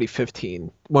in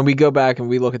 2015? When we go back and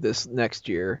we look at this next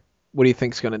year, what do you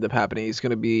think is going to end up happening? He's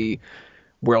going to be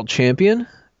world champion?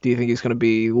 Do you think he's going to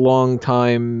be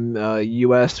long-time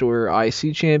U.S. or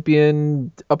IC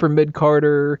champion, upper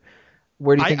mid-carder?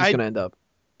 Where do you think he's going to end up?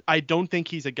 I don't think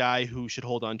he's a guy who should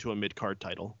hold on to a mid-card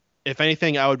title. If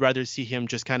anything, I would rather see him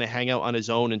just kind of hang out on his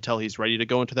own until he's ready to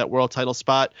go into that world title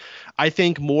spot. I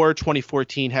think more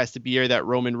 2014 has to be here that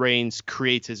Roman Reigns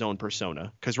creates his own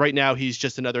persona. Because right now he's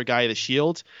just another guy of the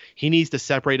Shield. He needs to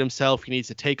separate himself. He needs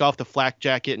to take off the flak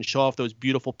jacket and show off those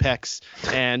beautiful pecs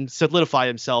and solidify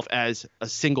himself as a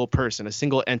single person, a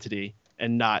single entity,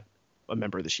 and not a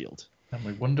member of the Shield. And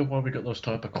we wonder why we got those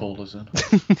type of callers in.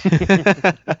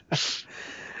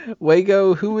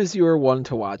 Wago, who is your one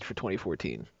to watch for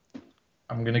 2014?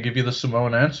 I'm going to give you the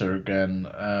Samoan answer again.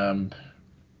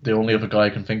 The only other guy I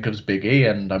can think of is Big E,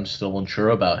 and I'm still unsure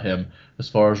about him. As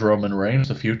far as Roman Reigns,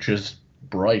 the future's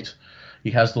bright.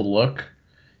 He has the look.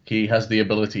 He has the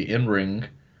ability in-ring.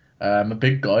 A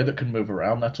big guy that can move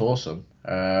around, that's awesome.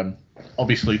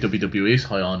 Obviously, WWE's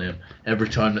high on him. Every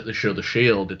time that they show the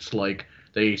Shield, it's like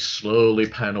they slowly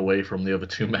pan away from the other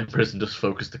two members and just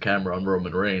focus the camera on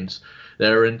Roman Reigns.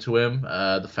 They're into him.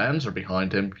 The fans are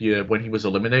behind him. Yeah, when he was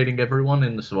eliminating everyone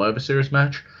in the Survivor Series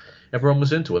match, everyone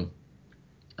was into him.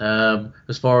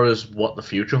 As far as what the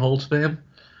future holds for him,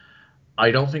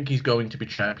 I don't think he's going to be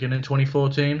champion in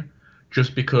 2014,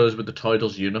 just because with the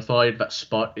titles unified, that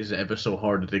spot is ever so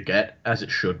hard to get, as it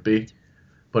should be.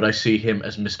 But I see him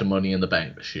as Mr. Money in the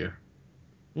Bank this year.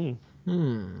 Yeah,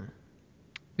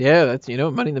 that's,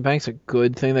 Money in the Bank's a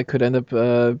good thing that could end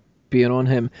up being on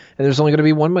him. And there's only going to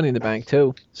be one Money in the Bank,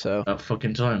 too. So About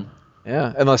fucking time.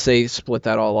 Yeah, unless they split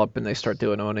that all up and they start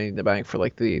doing Money in the Bank for,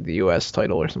 like, the U.S.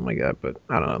 title or something like that. But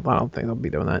I don't know. I don't think they'll be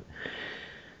doing that.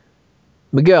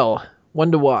 Miguel,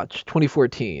 one to watch,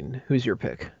 2014. Who's your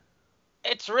pick?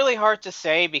 It's really hard to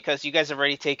say because you guys have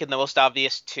already taken the most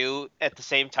obvious two. At the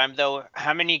same time, though,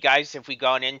 how many guys have we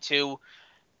gone into,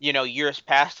 years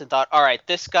past and thought, all right,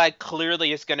 this guy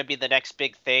clearly is going to be the next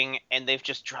big thing, and they've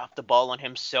just dropped the ball on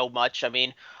him so much. I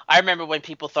mean, I remember when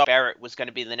people thought Barrett was going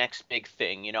to be the next big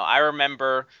thing. I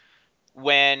remember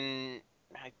when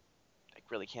I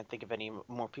really can't think of any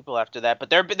more people after that, but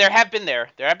there have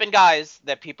been guys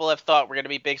that people have thought were going to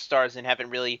be big stars and haven't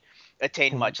really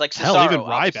attained much, like Cesaro. Hell, even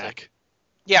obviously. Ryback.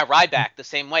 Yeah, Ryback the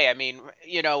same way. I mean,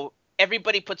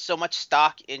 everybody puts so much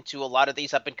stock into a lot of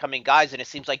these up and coming guys, and it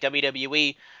seems like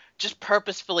WWE just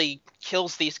purposefully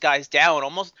kills these guys down,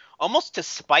 almost to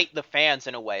spite the fans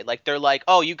in a way. Like they're like,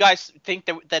 oh, you guys think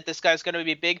that this guy's going to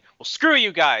be big? Well, screw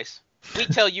you guys. We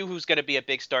tell you who's going to be a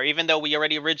big star, even though we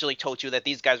already originally told you that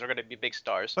these guys are going to be big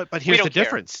stars. But here's the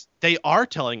difference. They are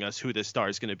telling us who this star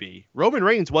is going to be. Roman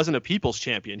Reigns wasn't a people's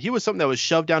champion. He was something that was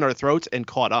shoved down our throats and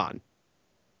caught on.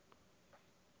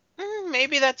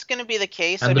 Maybe that's going to be the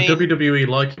case. And WWE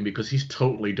like him because he's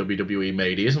totally WWE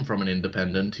made. He isn't from an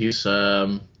independent. He's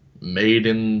made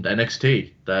in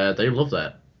NXT. They love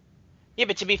that. Yeah,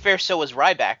 but to be fair, so was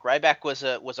Ryback. Ryback was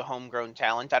a homegrown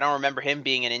talent. I don't remember him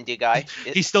being an indie guy.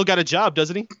 He's still got a job,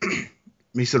 doesn't he?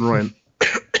 Mason Ryan.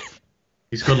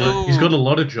 He's got a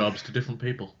lot of jobs to different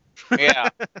people. Yeah.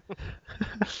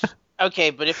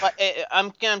 Okay, but if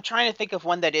I'm trying to think of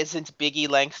one that isn't Biggie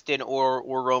Langston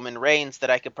or Roman Reigns that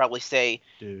I could probably say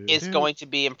is going to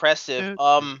be impressive.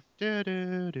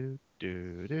 You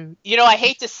know, I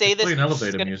hate to say this. Playing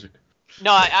elevator music.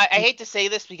 No, I hate to say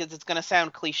this because it's gonna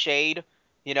sound cliched,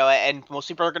 you know, and most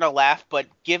people are gonna laugh. But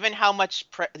given how much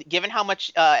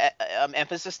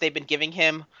emphasis they've been giving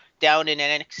him down in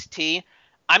NXT,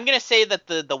 I'm gonna say that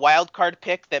the wild card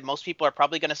pick that most people are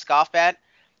probably gonna scoff at,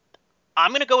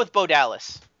 I'm gonna go with Bo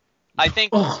Dallas. I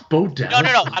think. Oh, Bo Dallas.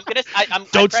 No.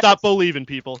 Don't stop believing,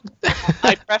 people.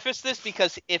 I preface this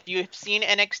because if you've seen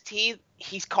NXT,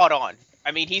 he's caught on.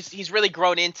 I mean, he's really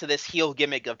grown into this heel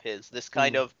gimmick of his, this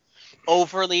kind of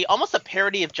overly, almost a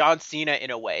parody of John Cena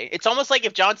in a way. It's almost like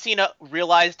if John Cena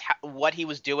realized what he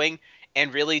was doing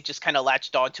and really just kind of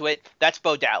latched onto it. That's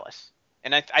Bo Dallas,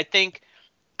 and I think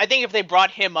if they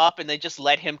brought him up and they just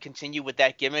let him continue with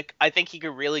that gimmick, I think he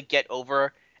could really get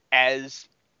over as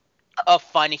a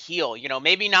fun heel. You know,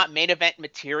 maybe not main event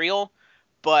material,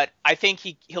 but I think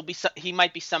he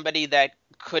might be somebody that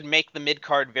could make the mid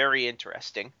card very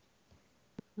interesting.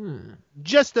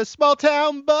 Just a small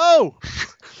town Bo,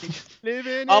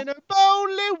 living in a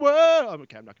lonely world.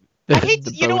 Okay, I'm not gonna. I hate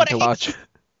to, you know what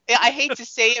I hate to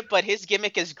say it, but his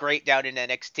gimmick is great down in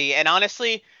NXT. And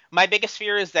honestly, my biggest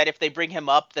fear is that if they bring him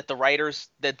up, that the writers,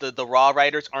 that the Raw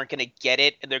writers aren't going to get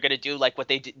it, and they're going to do like what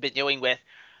they've been doing with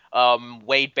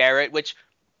Wade Barrett. Which,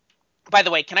 by the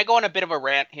way, can I go on a bit of a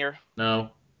rant here? No.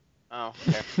 Oh,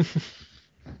 okay.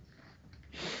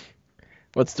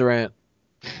 What's the rant?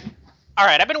 All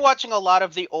right, I've been watching a lot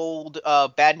of the old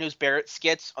Bad News Barrett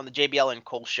skits on the JBL and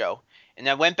Cole show, and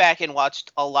I went back and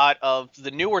watched a lot of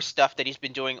the newer stuff that he's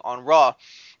been doing on Raw,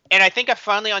 and I think I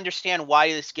finally understand why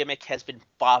this gimmick has been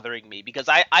bothering me, because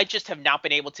I just have not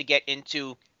been able to get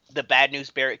into the Bad News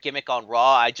Barrett gimmick on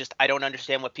Raw. I don't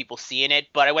understand what people see in it,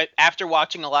 but after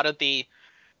watching a lot of the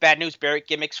Bad News Barrett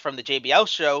gimmicks from the JBL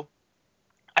show,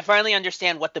 I finally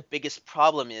understand what the biggest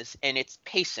problem is, and it's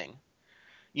pacing.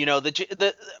 You know,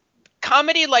 the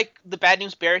comedy like the Bad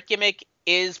News Barrett gimmick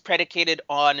is predicated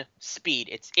on speed.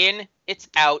 It's in, it's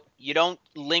out. You don't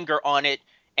linger on it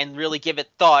and really give it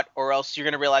thought, or else you're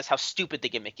going to realize how stupid the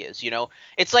gimmick is, you know?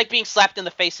 It's like being slapped in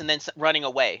the face and then running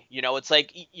away, you know? It's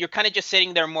like you're kind of just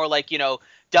sitting there more like, you know,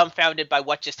 dumbfounded by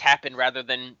what just happened rather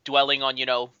than dwelling on, you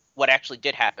know, what actually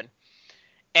did happen.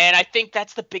 And I think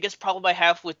that's the biggest problem I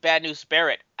have with Bad News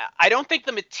Barrett. I don't think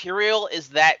the material is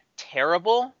that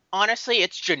terrible, honestly.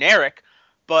 It's generic,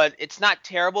 but it's not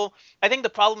terrible. I think the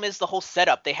problem is the whole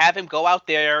setup. They have him go out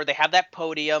there. They have that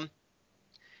podium.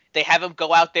 They have him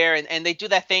go out there, and they do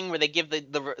that thing where they give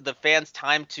the fans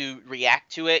time to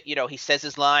react to it. You know, he says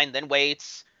his line, then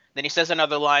waits. Then he says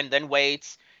another line, then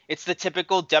waits. It's the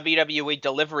typical WWE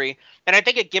delivery. And I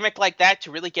think a gimmick like that,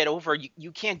 to really get over,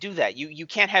 you can't do that. You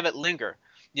can't have it linger.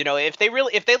 You know, if they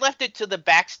left it to the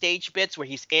backstage bits where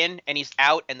he's in and he's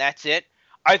out and that's it,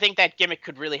 I think that gimmick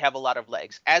could really have a lot of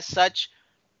legs. As such,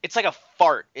 it's like a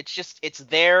fart. It's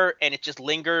there and it just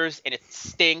lingers and it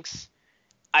stinks.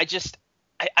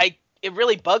 It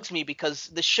really bugs me because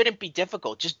this shouldn't be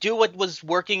difficult. Just do what was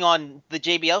working on the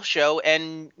JBL show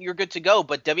and you're good to go.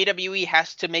 But WWE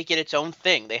has to make it its own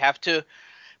thing. They have to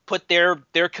put their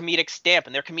comedic stamp,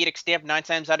 and their comedic stamp 9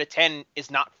 times out of 10 is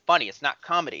not funny. It's not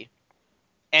comedy.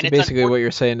 And so basically what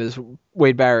you're saying is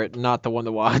Wade Barrett, not the one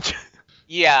to watch.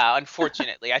 Yeah,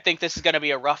 unfortunately. I think this is going to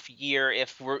be a rough year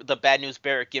if the Bad News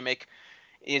Barrett gimmick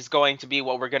is going to be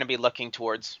what we're going to be looking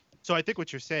towards. So I think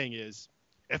what you're saying is,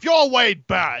 if you're Wade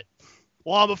Barrett,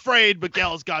 well, I'm afraid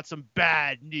Miguel's got some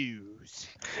bad news.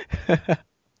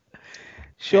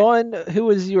 Sean, who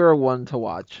is your one to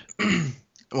watch?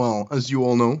 Well, as you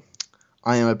all know,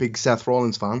 I am a big Seth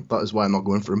Rollins fan. That is why I'm not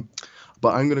going for him.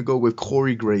 But I'm going to go with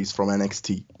Corey Graves from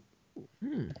NXT.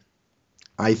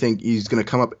 I think he's going to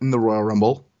come up in the Royal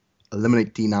Rumble,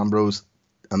 eliminate Dean Ambrose,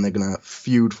 and they're going to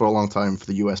feud for a long time for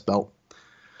the U.S. belt.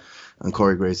 And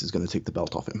Corey Graves is going to take the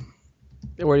belt off him.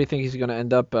 Where do you think he's going to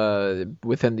end up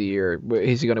within the year?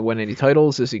 Is he going to win any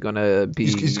titles? Is he going to be...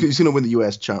 He's going to win the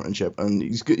U.S. Championship, and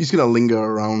he's going to linger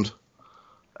around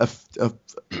a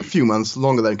few months,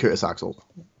 longer than Curtis Axel.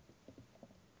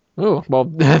 Oh, well,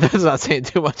 that's not saying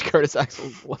too much. Curtis Axel.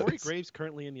 Corey Graves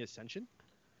currently in the Ascension?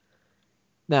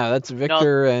 No, that's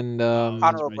Victor and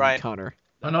Conor O'Brien. Connor.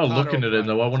 I know, Conor looking at him, O'Brien.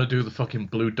 though, I want to do the fucking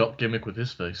blue dot gimmick with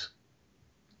his face.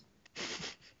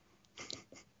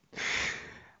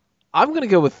 I'm going to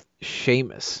go with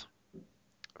Sheamus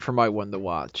for my one to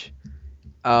watch.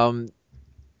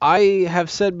 I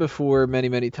have said before many,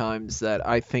 many times that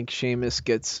I think Sheamus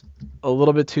gets a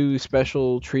little bit too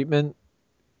special treatment.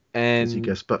 As he And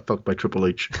gets fucked by Triple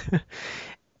H.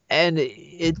 and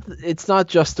it's not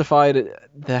justified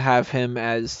to have him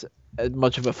as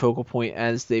much of a focal point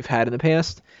as they've had in the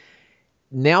past.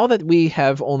 Now that we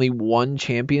have only one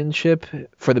championship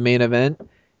for the main event,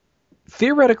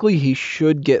 theoretically he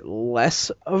should get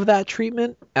less of that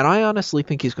treatment, and I honestly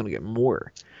think he's going to get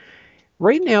more.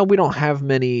 Right now we don't have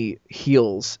many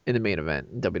heels in the main event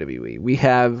in WWE. We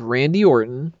have Randy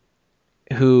Orton,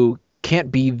 who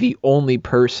can't be the only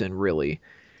person, really.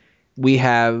 We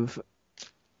have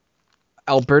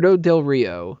Alberto Del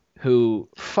Rio, who...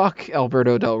 Fuck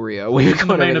Alberto Del Rio. He's not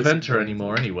the main eventer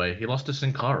anymore anyway. He lost to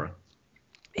Sin Cara.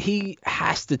 He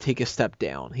has to take a step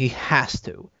down. He has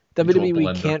to. Into a WWE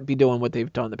blender. can't be doing what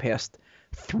they've done the past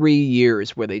 3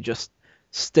 years, where they just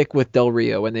stick with Del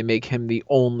Rio and they make him the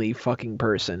only fucking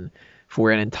person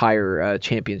for an entire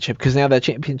championship, because now that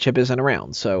championship isn't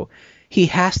around. So he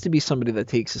has to be somebody that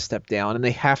takes a step down, and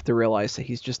they have to realize that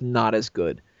he's just not as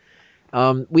good.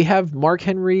 We have Mark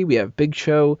Henry, we have Big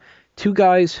Show, two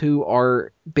guys who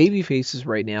are baby faces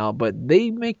right now, but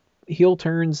they make heel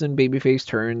turns and babyface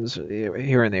turns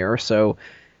here and there. So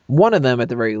one of them, at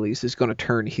the very least, is going to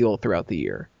turn heel throughout the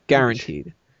year,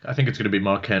 guaranteed. I think it's going to be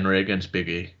Mark Henry against Big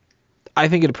E. I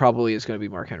think it probably is going to be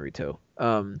Mark Henry too.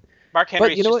 Mark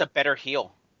Henry's you know just what? a better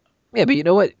heel. Yeah, but you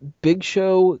know what? Big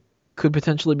Show could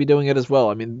potentially be doing it as well.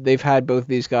 I mean, they've had both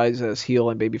these guys as heel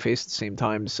and babyface at the same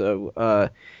time, so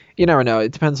you never know.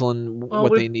 It depends on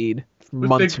what they need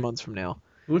months from now.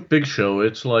 With Big Show,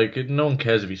 it's like no one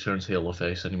cares if he turns heel or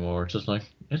face anymore. It's just like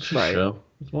it's just Right. show.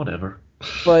 It's whatever.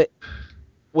 But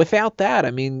without that,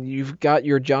 I mean, you've got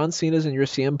your John Cena's and your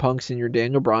CM Punks and your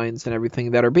Daniel Bryans and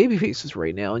everything that are babyfaces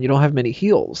right now, and you don't have many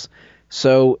heels.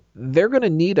 So they're going to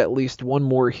need at least one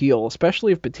more heel,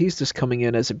 especially if Batista's coming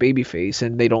in as a babyface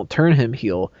and they don't turn him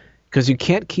heel, because you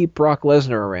can't keep Brock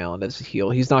Lesnar around as a heel.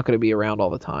 He's not going to be around all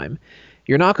the time.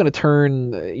 You're not going to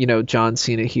turn, John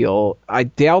Cena heel. I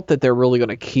doubt that they're really going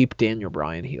to keep Daniel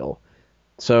Bryan heel.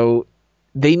 So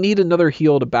they need another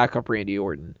heel to back up Randy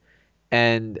Orton.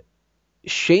 And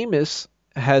Sheamus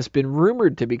has been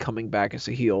rumored to be coming back as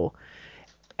a heel.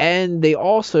 And they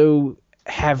also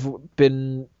have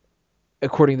been,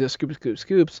 according to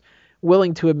Scoops,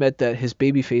 willing to admit that his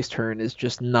babyface turn is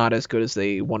just not as good as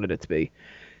they wanted it to be.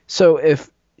 So if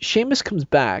Sheamus comes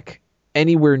back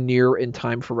anywhere near in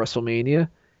time for WrestleMania,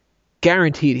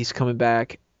 guaranteed he's coming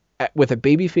back with a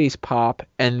babyface pop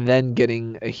and then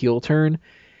getting a heel turn.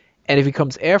 And if he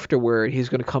comes afterward, he's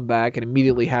going to come back and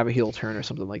immediately have a heel turn or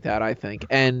something like that, I think.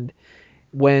 And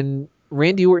when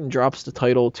Randy Orton drops the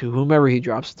title to whomever he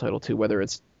drops the title to, whether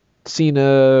it's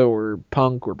Cena or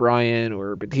Punk or Bryan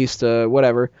or Batista,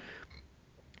 whatever,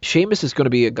 Sheamus is going to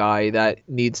be a guy that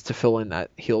needs to fill in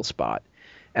that heel spot.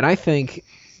 And I think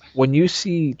when you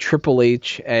see Triple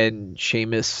H and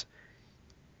Sheamus,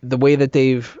 the way that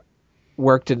they've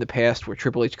worked in the past, where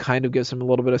Triple H kind of gives him a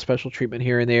little bit of special treatment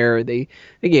here and there, they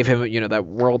gave him, that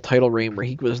world title reign where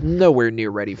he was nowhere near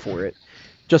ready for it,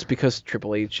 just because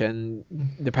Triple H and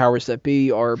the powers that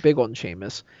be are big on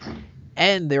Sheamus.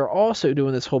 And they're also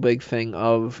doing this whole big thing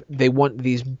of they want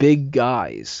these big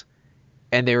guys,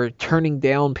 and they're turning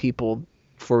down people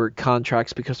for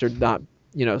contracts because they're not,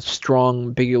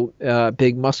 strong,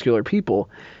 big muscular people.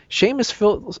 Sheamus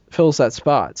fills that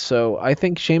spot. So I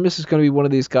think Sheamus is going to be one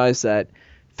of these guys that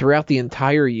throughout the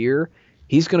entire year,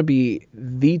 he's going to be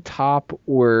the top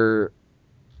or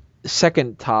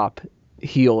second top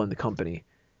heel in the company.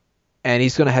 And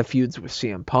he's going to have feuds with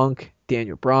CM Punk,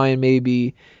 Daniel Bryan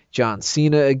maybe, John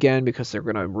Cena again, because they're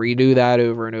going to redo that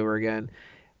over and over again.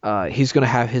 He's going to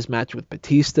have his match with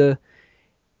Batista.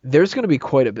 There's going to be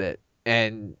quite a bit.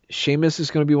 And Sheamus is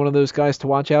going to be one of those guys to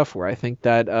watch out for. I think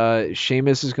that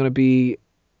Sheamus is going to be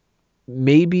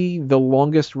maybe the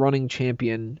longest running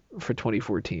champion for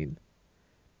 2014.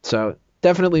 So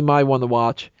definitely my one to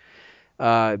watch.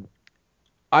 I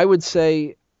would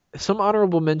say some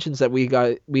honorable mentions that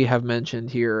we have mentioned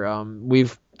here.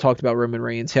 We've talked about Roman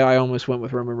Reigns. Hey, I almost went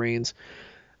with Roman Reigns.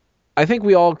 I think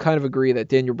we all kind of agree that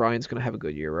Daniel Bryan's going to have a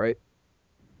good year, right?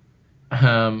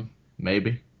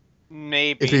 Maybe.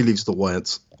 Maybe. If he leaves the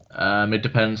Wyatts. It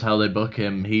depends how they book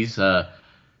him.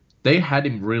 They had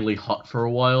him really hot for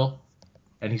a while,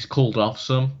 and he's cooled off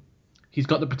some. He's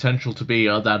got the potential to be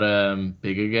that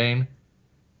big again,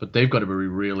 but they've got to be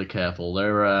really careful.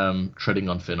 They're treading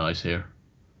on thin ice here.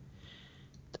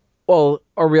 Well,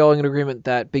 are we all in agreement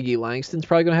that Big E Langston's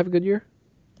probably going to have a good year?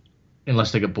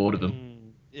 Unless they get bored of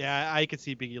him. Yeah, I could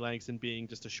see Biggie Langston being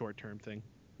just a short-term thing.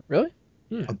 Really?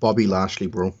 A Bobby Lashley,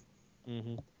 bro.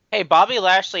 Mm-hmm. Hey, Bobby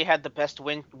Lashley had the best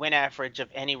win average of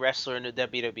any wrestler in the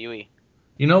WWE.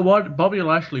 You know what? Bobby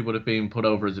Lashley would have been put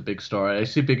over as a big star. I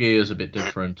see Big E as a bit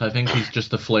different. I think he's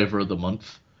just the flavor of the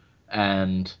month.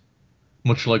 And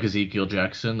much like Ezekiel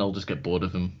Jackson, they'll just get bored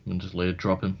of him and just later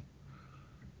drop him.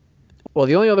 Well,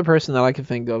 the only other person that I could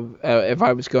think of, if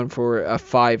I was going for a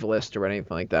 5 list or anything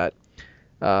like that,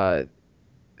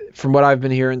 from what I've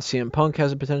been hearing, CM Punk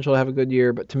has a potential to have a good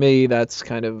year, but to me, that's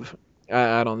kind of,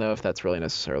 I don't know if that's really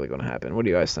necessarily going to happen. What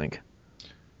do you guys think?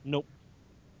 Nope.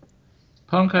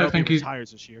 Punk, I hope think he he's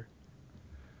retires this year.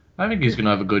 I think he's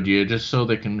gonna have a good year, just so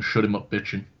they can shut him up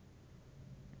bitching.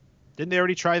 Didn't they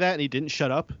already try that and he didn't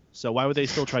shut up? So why would they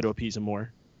still try to appease him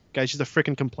more? Guy's just a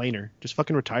freaking complainer. Just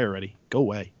fucking retire already. Go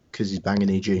away. Because he's banging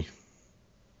AJ.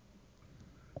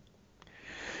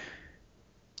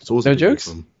 It's always No a big deal jokes?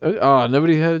 for him. Oh,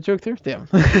 nobody had a joke there? Damn.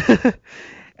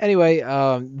 Anyway,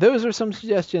 those are some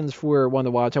suggestions for one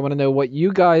to watch. I want to know what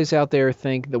you guys out there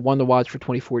think the one to watch for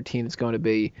 2014 is going to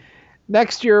be.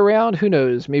 Next year around, who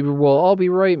knows? Maybe we'll all be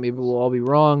right. Maybe we'll all be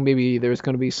wrong. Maybe there's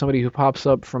going to be somebody who pops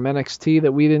up from NXT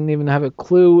that we didn't even have a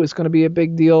clue is going to be a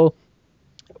big deal.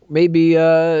 Maybe,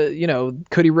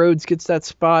 Cody Rhodes gets that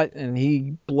spot and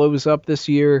he blows up this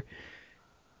year.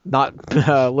 Not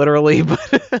literally,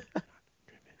 but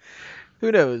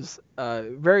who knows?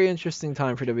 Very interesting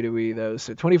time for WWE, though.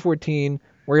 So 2014,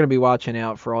 we're going to be watching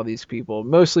out for all these people.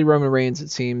 Mostly Roman Reigns,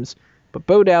 it seems. But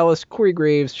Bo Dallas, Corey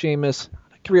Graves, Sheamus,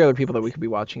 3 other people that we could be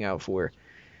watching out for.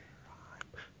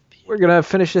 We're going to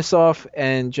finish this off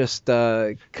and just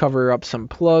cover up some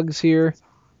plugs here.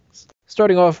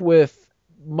 Starting off with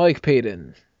Mike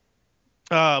Payton.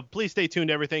 Please stay tuned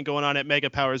to everything going on at Mega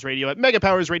Powers Radio at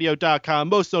megapowersradio.com.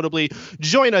 Most notably,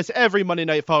 join us every Monday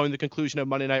night following the conclusion of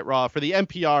Monday Night Raw for the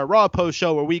NPR Raw Post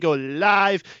Show, where we go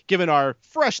live, giving our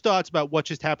fresh thoughts about what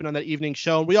just happened on that evening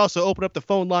show. And we also open up the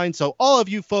phone line so all of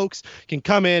you folks can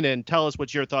come in and tell us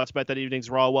what your thoughts about that evening's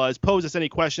Raw was, pose us any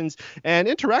questions, and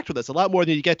interact with us a lot more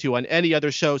than you get to on any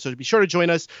other show. So be sure to join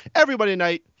us every Monday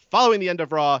night following the end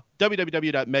of Raw,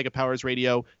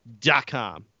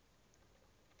 www.megapowersradio.com.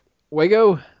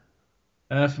 Wago.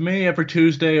 For me, every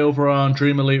Tuesday over on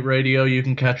Dream Elite Radio, you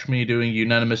can catch me doing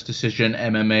Unanimous Decision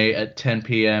MMA at 10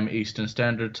 p.m. Eastern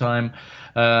Standard Time.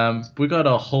 We got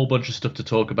a whole bunch of stuff to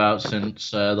talk about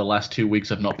since the last 2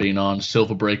 weeks I've not been on.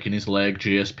 Silver breaking his leg,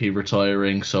 GSP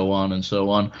retiring, so on and so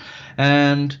on.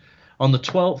 And on the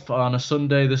 12th, on a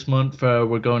Sunday this month,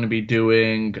 we're going to be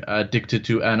doing Addicted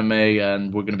to Anime,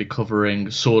 and we're going to be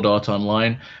covering Sword Art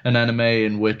Online, an anime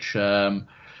in which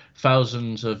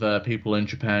thousands of people in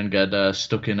Japan get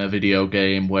stuck in a video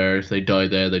game where if they die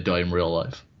there, they die in real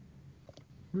life.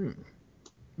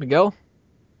 Miguel?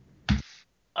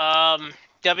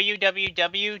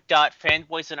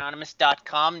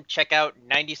 www.fanboysanonymous.com. Check out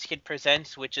 90s Kid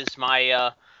Presents, which is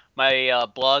my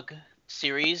blog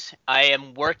series. I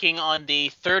am working on the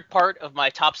third part of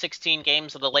my top 16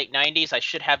 games of the late 90s. I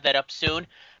should have that up soon.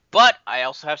 But I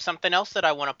also have something else that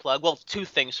I want to plug. Well, 2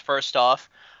 things. First off,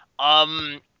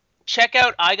 check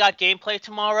out I Got Gameplay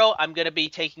tomorrow. I'm going to be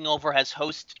taking over as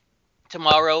host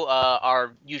tomorrow.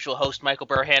 Our usual host, Michael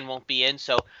Burhan, won't be in,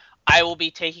 so I will be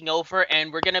taking over,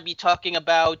 and we're going to be talking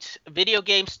about video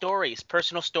game stories,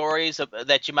 personal stories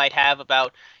that you might have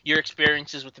about your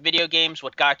experiences with video games,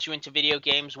 what got you into video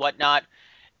games, whatnot,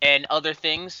 and other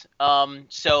things.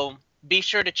 So be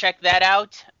sure to check that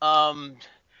out. I'm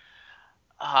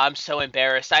so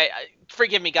embarrassed.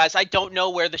 Forgive me, guys. I don't know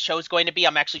where the show's going to be.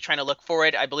 I'm actually trying to look for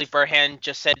it. I believe Burhan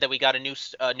just said that we got a new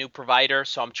provider,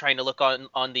 so I'm trying to look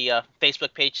on the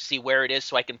Facebook page to see where it is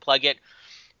so I can plug it.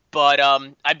 But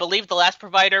I believe the last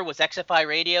provider was XFI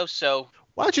Radio, so...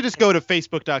 Why don't you just go to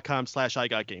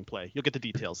facebook.com/IGotGameplay? You'll get the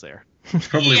details there. It's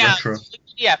probably retro.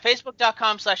 Yeah,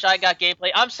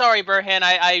 facebook.com/IGotGameplay. I'm sorry, Burhan.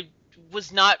 I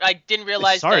didn't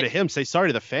realize sorry to him. Say sorry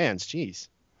to the fans. Jeez.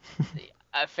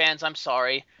 Fans, I'm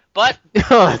sorry. But...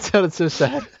 Oh, that sounded so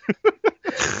sad.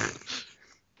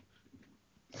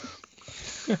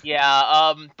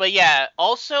 Yeah, but yeah,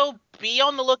 also be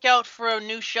on the lookout for a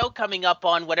new show coming up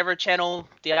on whatever channel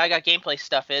the I Got Gameplay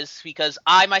stuff is, because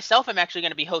I myself am actually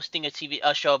going to be hosting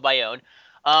a show of my own.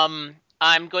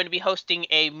 I'm going to be hosting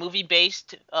a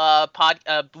movie-based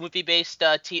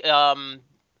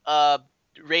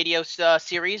radio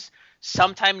series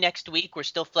sometime next week. We're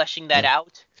still fleshing that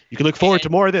out. You can look forward to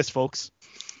more of this, folks.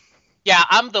 Yeah,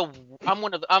 I'm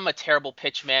a terrible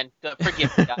pitch man.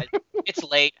 Forgive me, guys. It's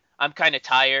late. I'm kind of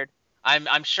tired.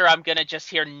 I'm sure I'm gonna just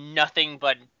hear nothing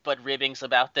but ribbings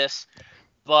about this.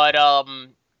 But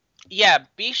yeah,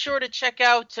 be sure to check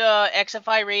out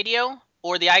XFI Radio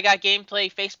or the I Got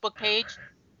Gameplay Facebook page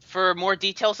for more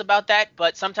details about that.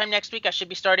 But sometime next week, I should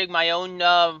be starting my own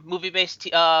movie-based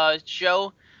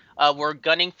show. We're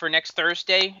gunning for next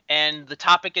Thursday, and the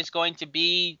topic is going to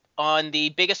be on the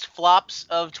biggest flops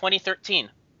of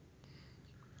 2013.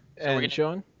 And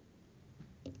Sean?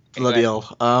 Bloody hell.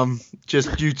 Just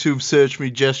YouTube search me,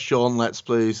 just Sean Let's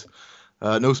Plays.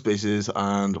 No spaces,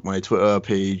 and my Twitter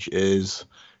page is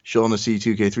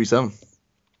SeanC2K37.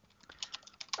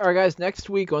 Alright guys, next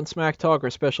week on Smack Talk, our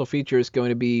special feature is going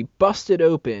to be Busted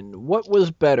Open. What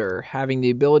was better, having the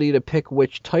ability to pick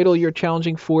which title you're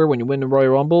challenging for when you win the Royal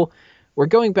Rumble, or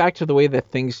going back to the way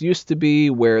that things used to be,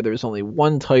 where there's only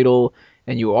one title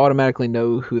and you automatically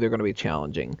know who they're going to be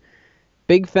challenging.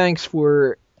 Big thanks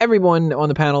for everyone on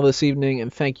the panel this evening,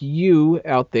 and thank you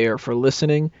out there for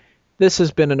listening. This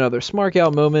has been another Smark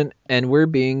Out moment, and we're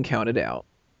being counted out.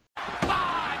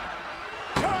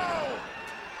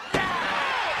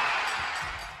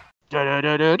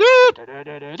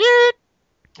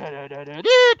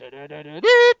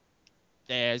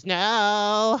 There's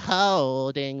no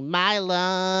holding my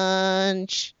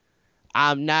lunch.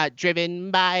 I'm not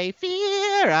driven by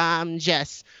fear, I'm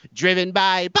just driven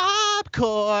by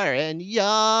popcorn. You're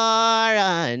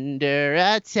under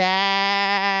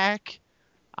attack.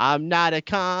 I'm not a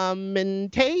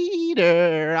commentator,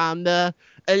 I'm the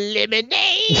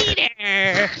eliminator.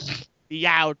 The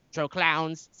outro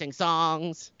clowns sing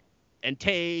songs, and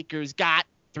Taker's got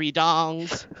 3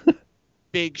 dongs.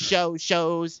 Big Show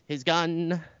shows his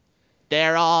gun.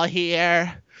 They're all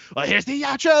here. Well, here's the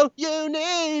outro. You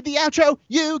need the outro.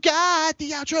 You got the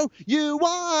outro. You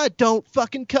want. Don't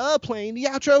fucking complain. The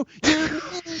outro. You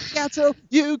need the outro.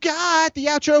 You got the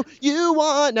outro. You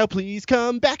want. Now please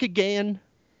come back again.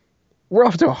 We're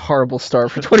off to a horrible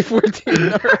start for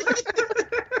 2014.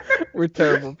 We're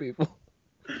terrible people.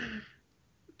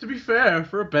 To be fair,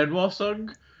 for a Benoit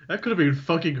song, that could have been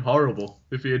fucking horrible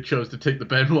if he had chose to take the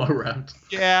Benoit route.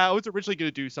 Yeah, I was originally going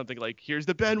to do something like, here's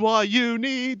the Benoit you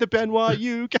need, the Benoit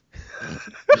you got.